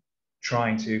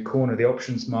trying to corner the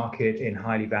options market in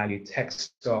highly valued tech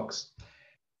stocks.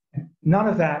 None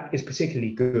of that is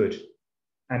particularly good,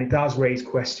 and it does raise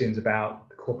questions about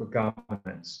the corporate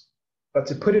governance. But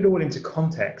to put it all into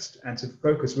context and to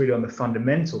focus really on the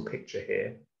fundamental picture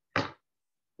here,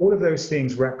 all of those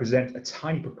things represent a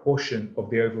tiny proportion of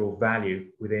the overall value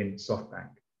within SoftBank.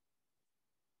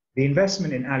 The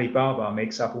investment in Alibaba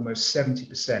makes up almost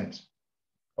 70%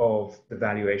 of the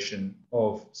valuation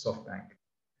of SoftBank.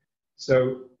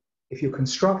 So if you're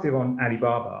constructive on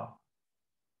Alibaba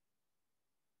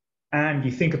and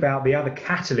you think about the other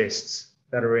catalysts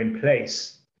that are in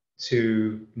place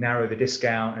to narrow the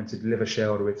discount and to deliver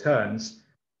shareholder returns,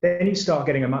 then you start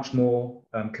getting a much more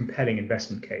compelling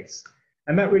investment case.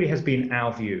 And that really has been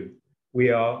our view.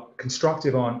 We are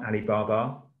constructive on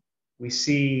Alibaba. We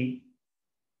see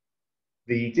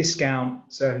the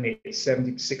discount, certainly at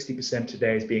 70 to 60%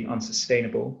 today, as being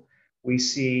unsustainable. We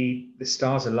see the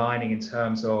stars aligning in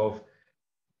terms of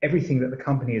everything that the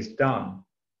company has done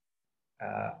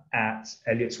at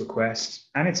Elliott's request.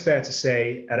 And it's fair to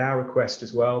say at our request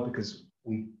as well, because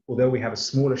although we have a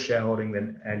smaller shareholding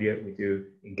than Elliott, we do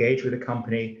engage with the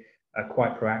company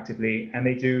quite proactively, and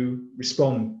they do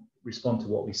respond to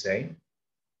what we say.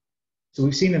 So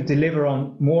we've seen them deliver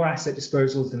on more asset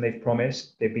disposals than they've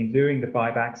promised. They've been doing the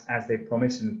buybacks as they've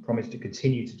promised and promised to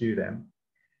continue to do them.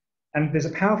 And there's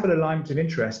a powerful alignment of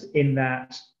interest in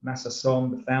that Masa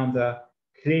Son, the founder,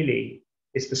 clearly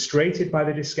is frustrated by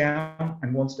the discount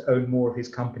and wants to own more of his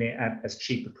company at as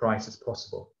cheap a price as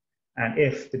possible. And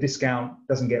if the discount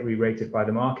doesn't get re-rated by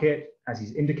the market, as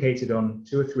he's indicated on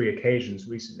 2 or 3 occasions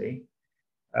recently,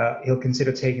 he'll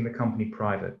consider taking the company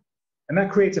private. And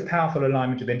that creates a powerful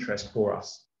alignment of interest for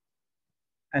us.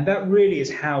 And that really is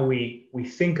how we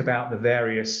think about the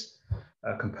various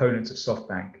components of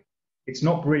SoftBank. It's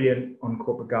not brilliant on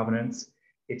corporate governance.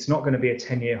 It's not going to be a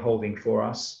 10-year holding for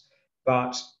us.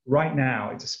 But right now,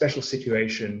 it's a special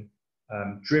situation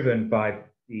driven by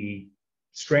the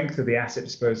strength of the asset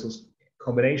disposals,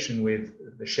 combination with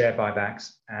the share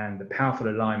buybacks and the powerful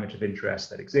alignment of interest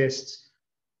that exists,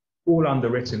 all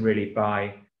underwritten really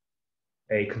by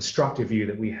a constructive view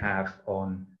that we have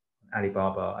on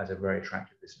Alibaba as a very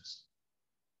attractive business.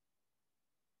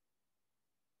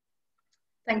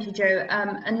 Thank you, Joe.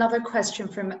 Another question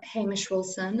from Hamish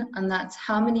Wilson, and that's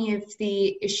how many of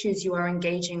the issues you are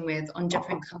engaging with on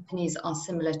different companies are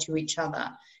similar to each other?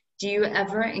 Do you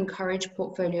ever encourage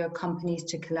portfolio companies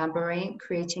to collaborate,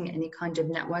 creating any kind of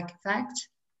network effect?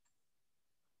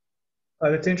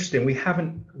 That's interesting. We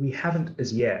haven't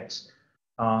as yet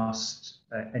asked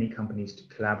any companies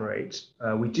to collaborate.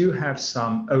 We do have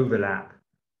some overlap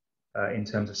in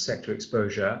terms of sector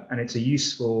exposure, and it's a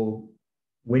useful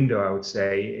window, I would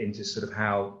say, into sort of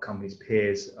how companies'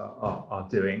 peers are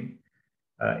doing.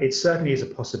 It certainly is a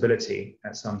possibility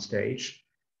at some stage.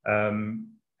 And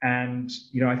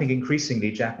I think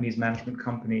increasingly Japanese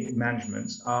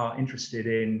managements are interested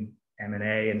in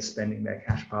M&A and spending their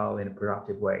cash pile in a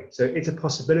productive way. So it's a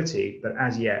possibility, but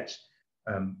as yet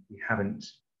we haven't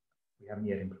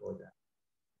yet employed that.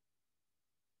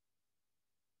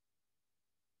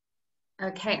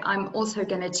 Okay, I'm also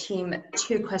going to team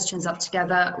 2 questions up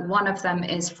together. One of them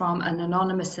is from an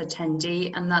anonymous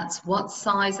attendee, and that's what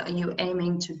size are you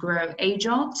aiming to grow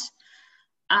AJOT?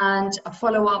 And a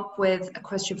follow-up with a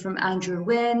question from Andrew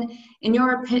Wynn. In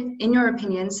your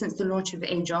opinion, since the launch of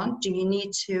AJOT, do you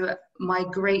need to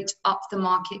migrate up the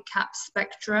market cap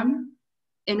spectrum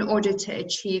in order to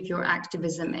achieve your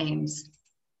activism aims?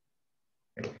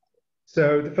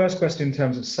 So the first question in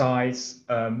terms of size,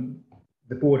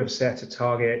 the board have set a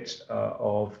target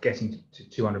of getting to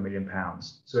 £200 million.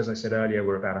 So as I said earlier,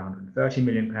 we're about £130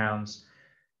 million.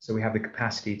 So we have the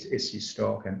capacity to issue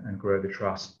stock and grow the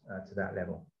trust to that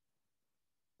level.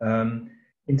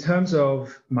 In terms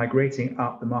of migrating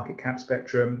up the market cap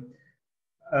spectrum,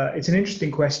 it's an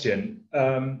interesting question.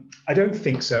 I don't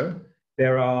think so.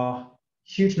 There are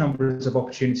huge numbers of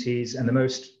opportunities, and the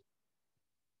most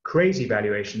crazy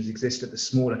valuations exist at the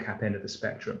smaller cap end of the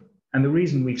spectrum. And the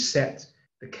reason we've set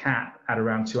the cap at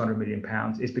around £200 million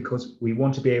is because we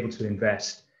want to be able to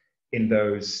invest in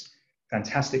those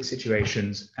fantastic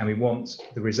situations, and we want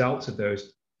the results of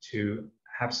those to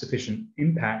have sufficient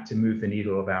impact to move the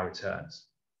needle of our returns.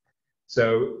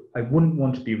 So I wouldn't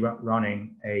want to be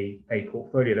running a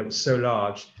portfolio that was so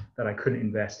large that I couldn't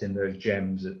invest in those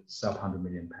gems at sub £100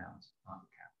 million market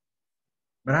cap.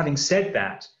 But having said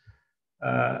that,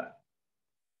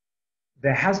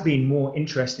 there has been more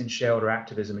interest in shareholder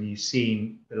activism, and you've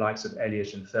seen the likes of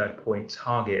Elliott and Third Point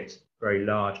target very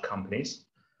large companies.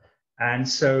 And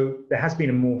so there has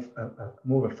been more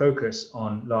of a focus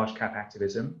on large cap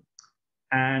activism,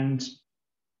 and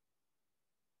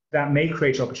that may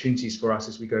create opportunities for us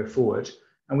as we go forward.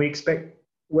 And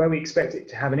where we expect it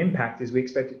to have an impact is we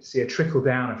expect it to see a trickle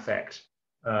down effect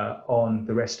on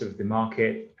the rest of the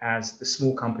market. As the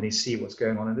small companies see what's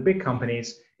going on in the big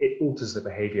companies, it alters the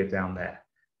behavior down there.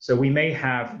 So we may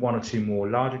have one or two more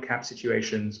larger cap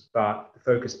situations, but the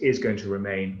focus is going to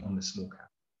remain on the small cap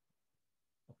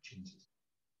opportunities.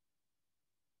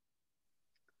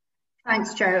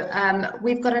 Thanks, Joe.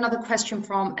 We've got another question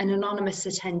from an anonymous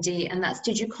attendee, and that's,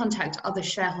 did you contact other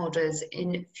shareholders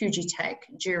in Fujitech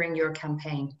during your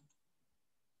campaign?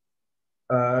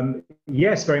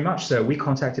 Yes, very much so. We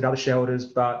contacted other shareholders,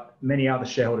 but many other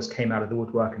shareholders came out of the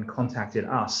woodwork and contacted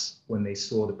us when they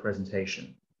saw the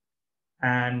presentation.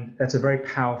 And that's a very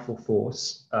powerful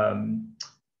force,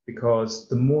 because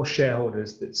the more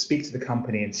shareholders that speak to the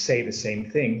company and say the same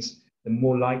things, the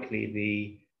more likely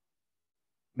the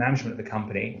management of the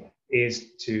company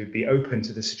is to be open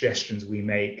to the suggestions we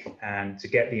make and to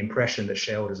get the impression that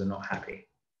shareholders are not happy.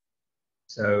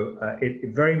 So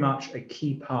it's very much a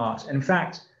key part. And in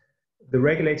fact, the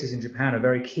regulators in Japan are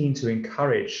very keen to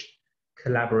encourage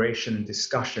collaboration and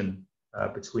discussion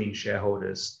between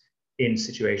shareholders in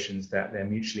situations that they're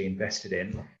mutually invested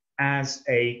in as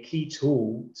a key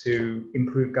tool to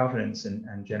improve governance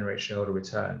and generate shareholder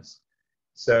returns.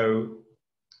 So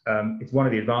it's one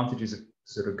of the advantages of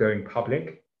sort of going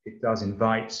public. It does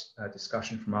invite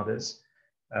discussion from others.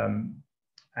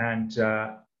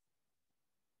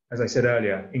 As I said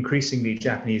earlier, increasingly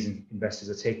Japanese investors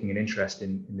are taking an interest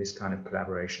in this kind of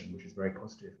collaboration, which is very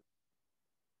positive.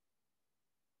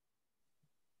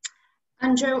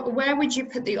 And Joe, where would you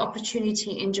put the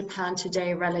opportunity in Japan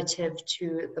today relative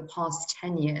to the past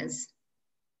 10 years?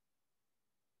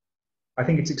 I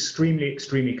think it's extremely,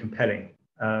 extremely compelling.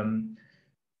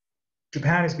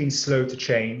 Japan has been slow to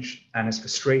change and has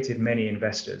frustrated many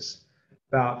investors.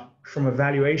 But from a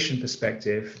valuation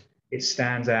perspective, it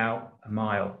stands out a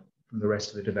mile from the rest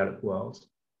of the developed world.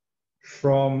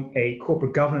 From a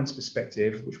corporate governance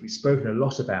perspective, which we've spoken a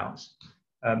lot about,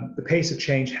 the pace of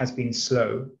change has been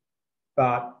slow,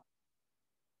 but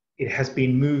it has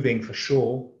been moving for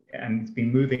sure, and it's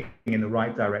been moving in the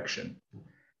right direction.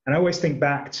 And I always think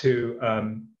back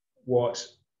to what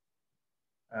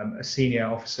a senior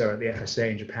officer at the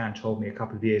FSA in Japan told me a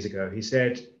couple of years ago. He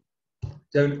said,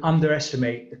 don't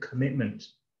underestimate the commitment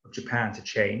of Japan to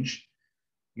change.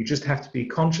 You just have to be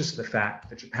conscious of the fact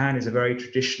that Japan is a very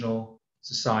traditional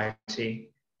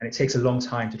society and it takes a long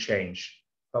time to change.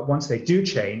 But once they do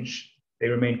change, they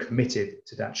remain committed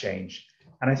to that change.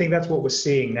 And I think that's what we're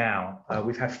seeing now.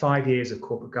 We've had 5 years of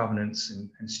corporate governance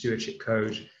and stewardship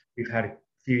code. We've had a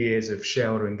few years of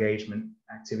shareholder engagement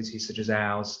activities such as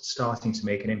ours starting to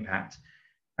make an impact.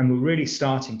 And we're really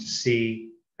starting to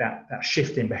see that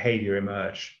shift in behavior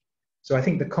emerge. So I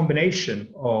think the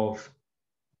combination of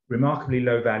remarkably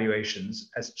low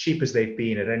valuations, as cheap as they've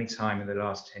been at any time in the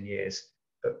last 10 years,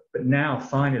 but now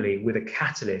finally with a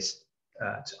catalyst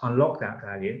to unlock that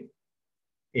value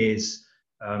is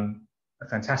a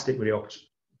fantastic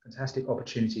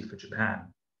opportunity for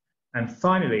Japan. And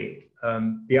finally,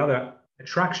 the other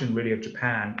attraction really of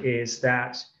Japan is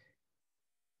that,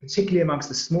 particularly amongst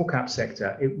the small cap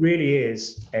sector, it really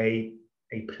is a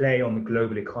play on the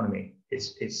global economy.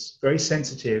 It's very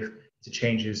sensitive to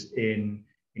changes in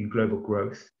global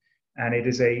growth. And it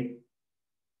is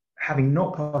having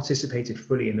not participated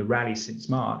fully in the rally since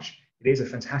March, it is a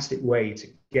fantastic way to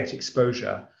get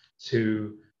exposure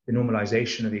to the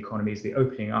normalization of the economies, the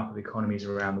opening up of economies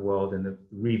around the world, and the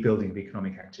rebuilding of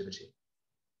economic activity.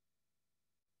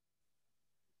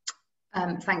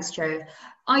 Thanks, Joe.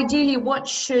 Ideally, what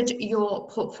should your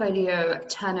portfolio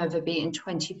turnover be in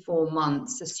 24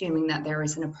 months, assuming that there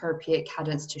is an appropriate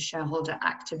cadence to shareholder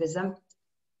activism?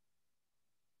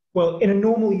 Well, in a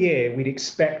normal year, we'd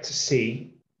expect to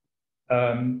see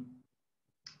somewhere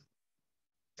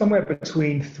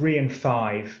between 3 and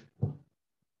 5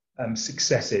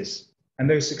 successes. And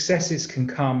those successes can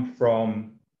come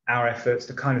from our efforts,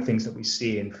 the kind of things that we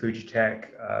see in Fujitech,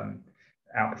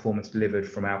 outperformance delivered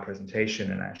from our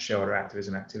presentation and our shareholder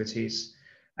activism activities,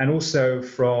 and also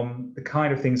from the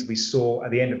kind of things we saw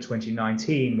at the end of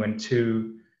 2019 when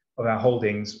 2 of our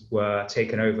holdings were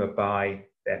taken over by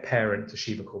their parent,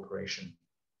 Toshiba Corporation.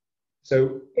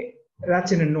 So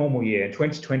that's in a normal year.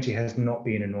 2020 has not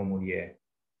been a normal year.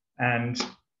 And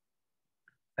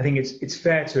I think it's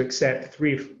fair to expect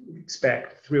 3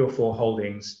 or 4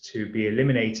 holdings to be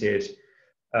eliminated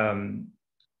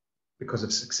because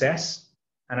of success.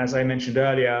 And as I mentioned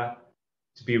earlier,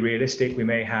 to be realistic, we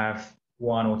may have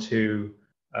 1 or 2,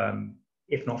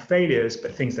 if not failures,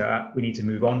 but things that we need to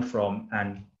move on from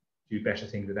and do better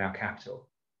things with our capital.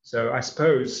 So I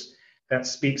suppose that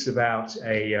speaks about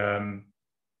somewhere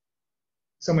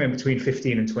in between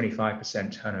 15 and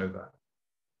 25% turnover.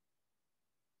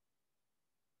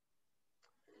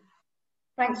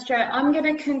 Thanks, Joe. I'm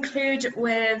going to conclude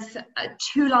with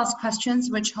 2 last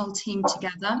questions, which I'll team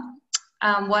together.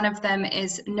 One of them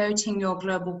is, noting your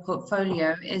global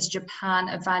portfolio, is Japan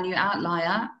a value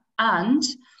outlier? And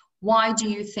why do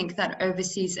you think that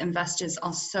overseas investors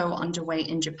are so underweight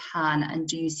in Japan? And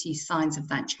do you see signs of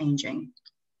that changing?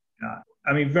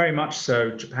 I mean, very much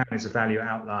so. Japan is a value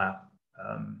outlier.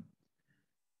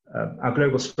 Our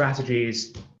global strategy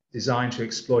is designed to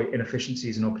exploit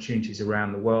inefficiencies and opportunities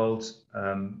around the world.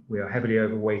 We are heavily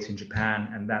overweight in Japan,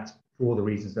 and that's for all the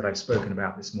reasons that I've spoken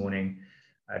about this morning.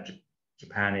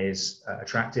 Japan is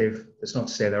attractive. That's not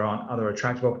to say there aren't other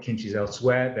attractive opportunities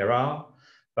elsewhere. There are,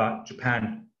 but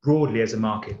Japan broadly as a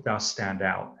market does stand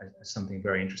out as something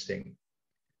very interesting.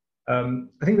 I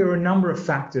think there are a number of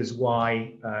factors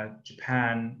why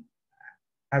Japan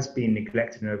has been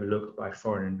neglected and overlooked by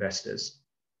foreign investors.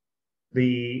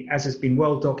 As has been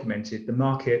well documented, the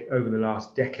market over the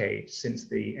last decade, since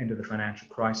the end of the financial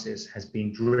crisis, has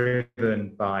been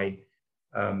driven by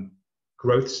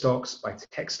growth stocks, by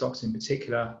tech stocks in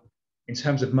particular. In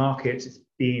terms of markets, it's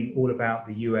been all about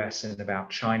the US and about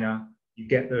China. You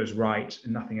get those right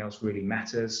and nothing else really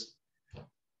matters.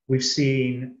 We've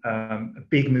seen a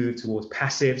big move towards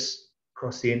passives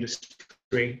across the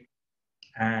industry,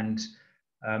 and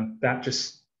that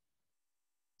just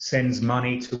sends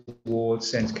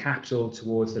capital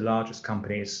towards the largest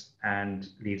companies and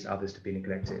leaves others to be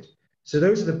neglected. So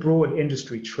those are the broad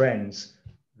industry trends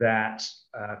that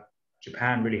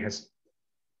Japan really has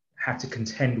had to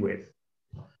contend with.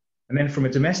 And then from a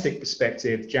domestic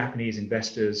perspective, Japanese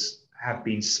investors have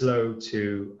been slow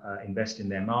to invest in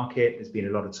their market. There's been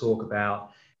a lot of talk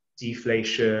about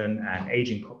deflation and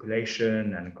aging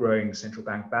population and growing central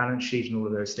bank balance sheet and all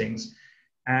of those things.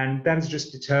 And that has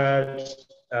just deterred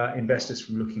investors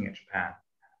from looking at Japan.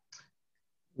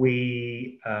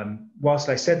 Whilst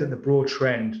I said that the broad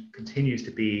trend continues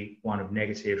to be one of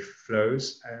negative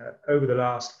flows, over the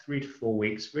last 3 to 4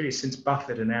 weeks, really since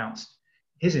Buffett announced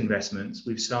his investments,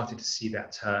 we've started to see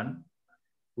that turn.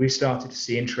 We've started to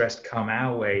see interest come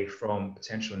our way from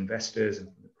potential investors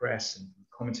and from the press and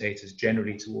commentators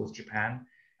generally towards Japan.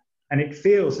 And it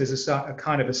feels there's a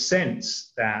kind of a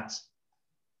sense that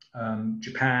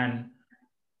Japan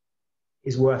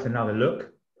is worth another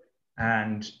look,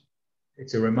 and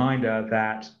it's a reminder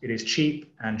that it is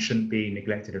cheap and shouldn't be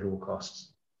neglected at all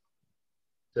costs.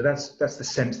 So that's the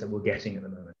sense that we're getting at the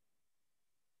moment.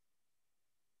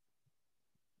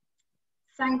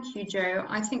 Thank you, Joe.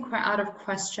 I think we're out of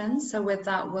questions. So with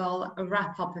that, we'll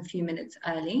wrap up a few minutes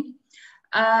early.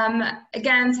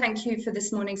 Again, thank you for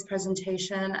this morning's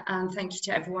presentation, and thank you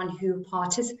to everyone who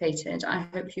participated. I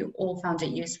hope you all found it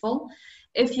useful.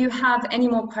 If you have any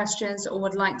more questions or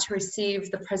would like to receive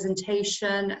the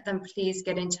presentation, then please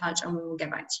get in touch and we will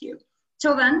get back to you.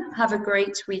 Till then, have a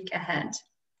great week ahead.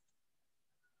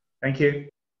 Thank you.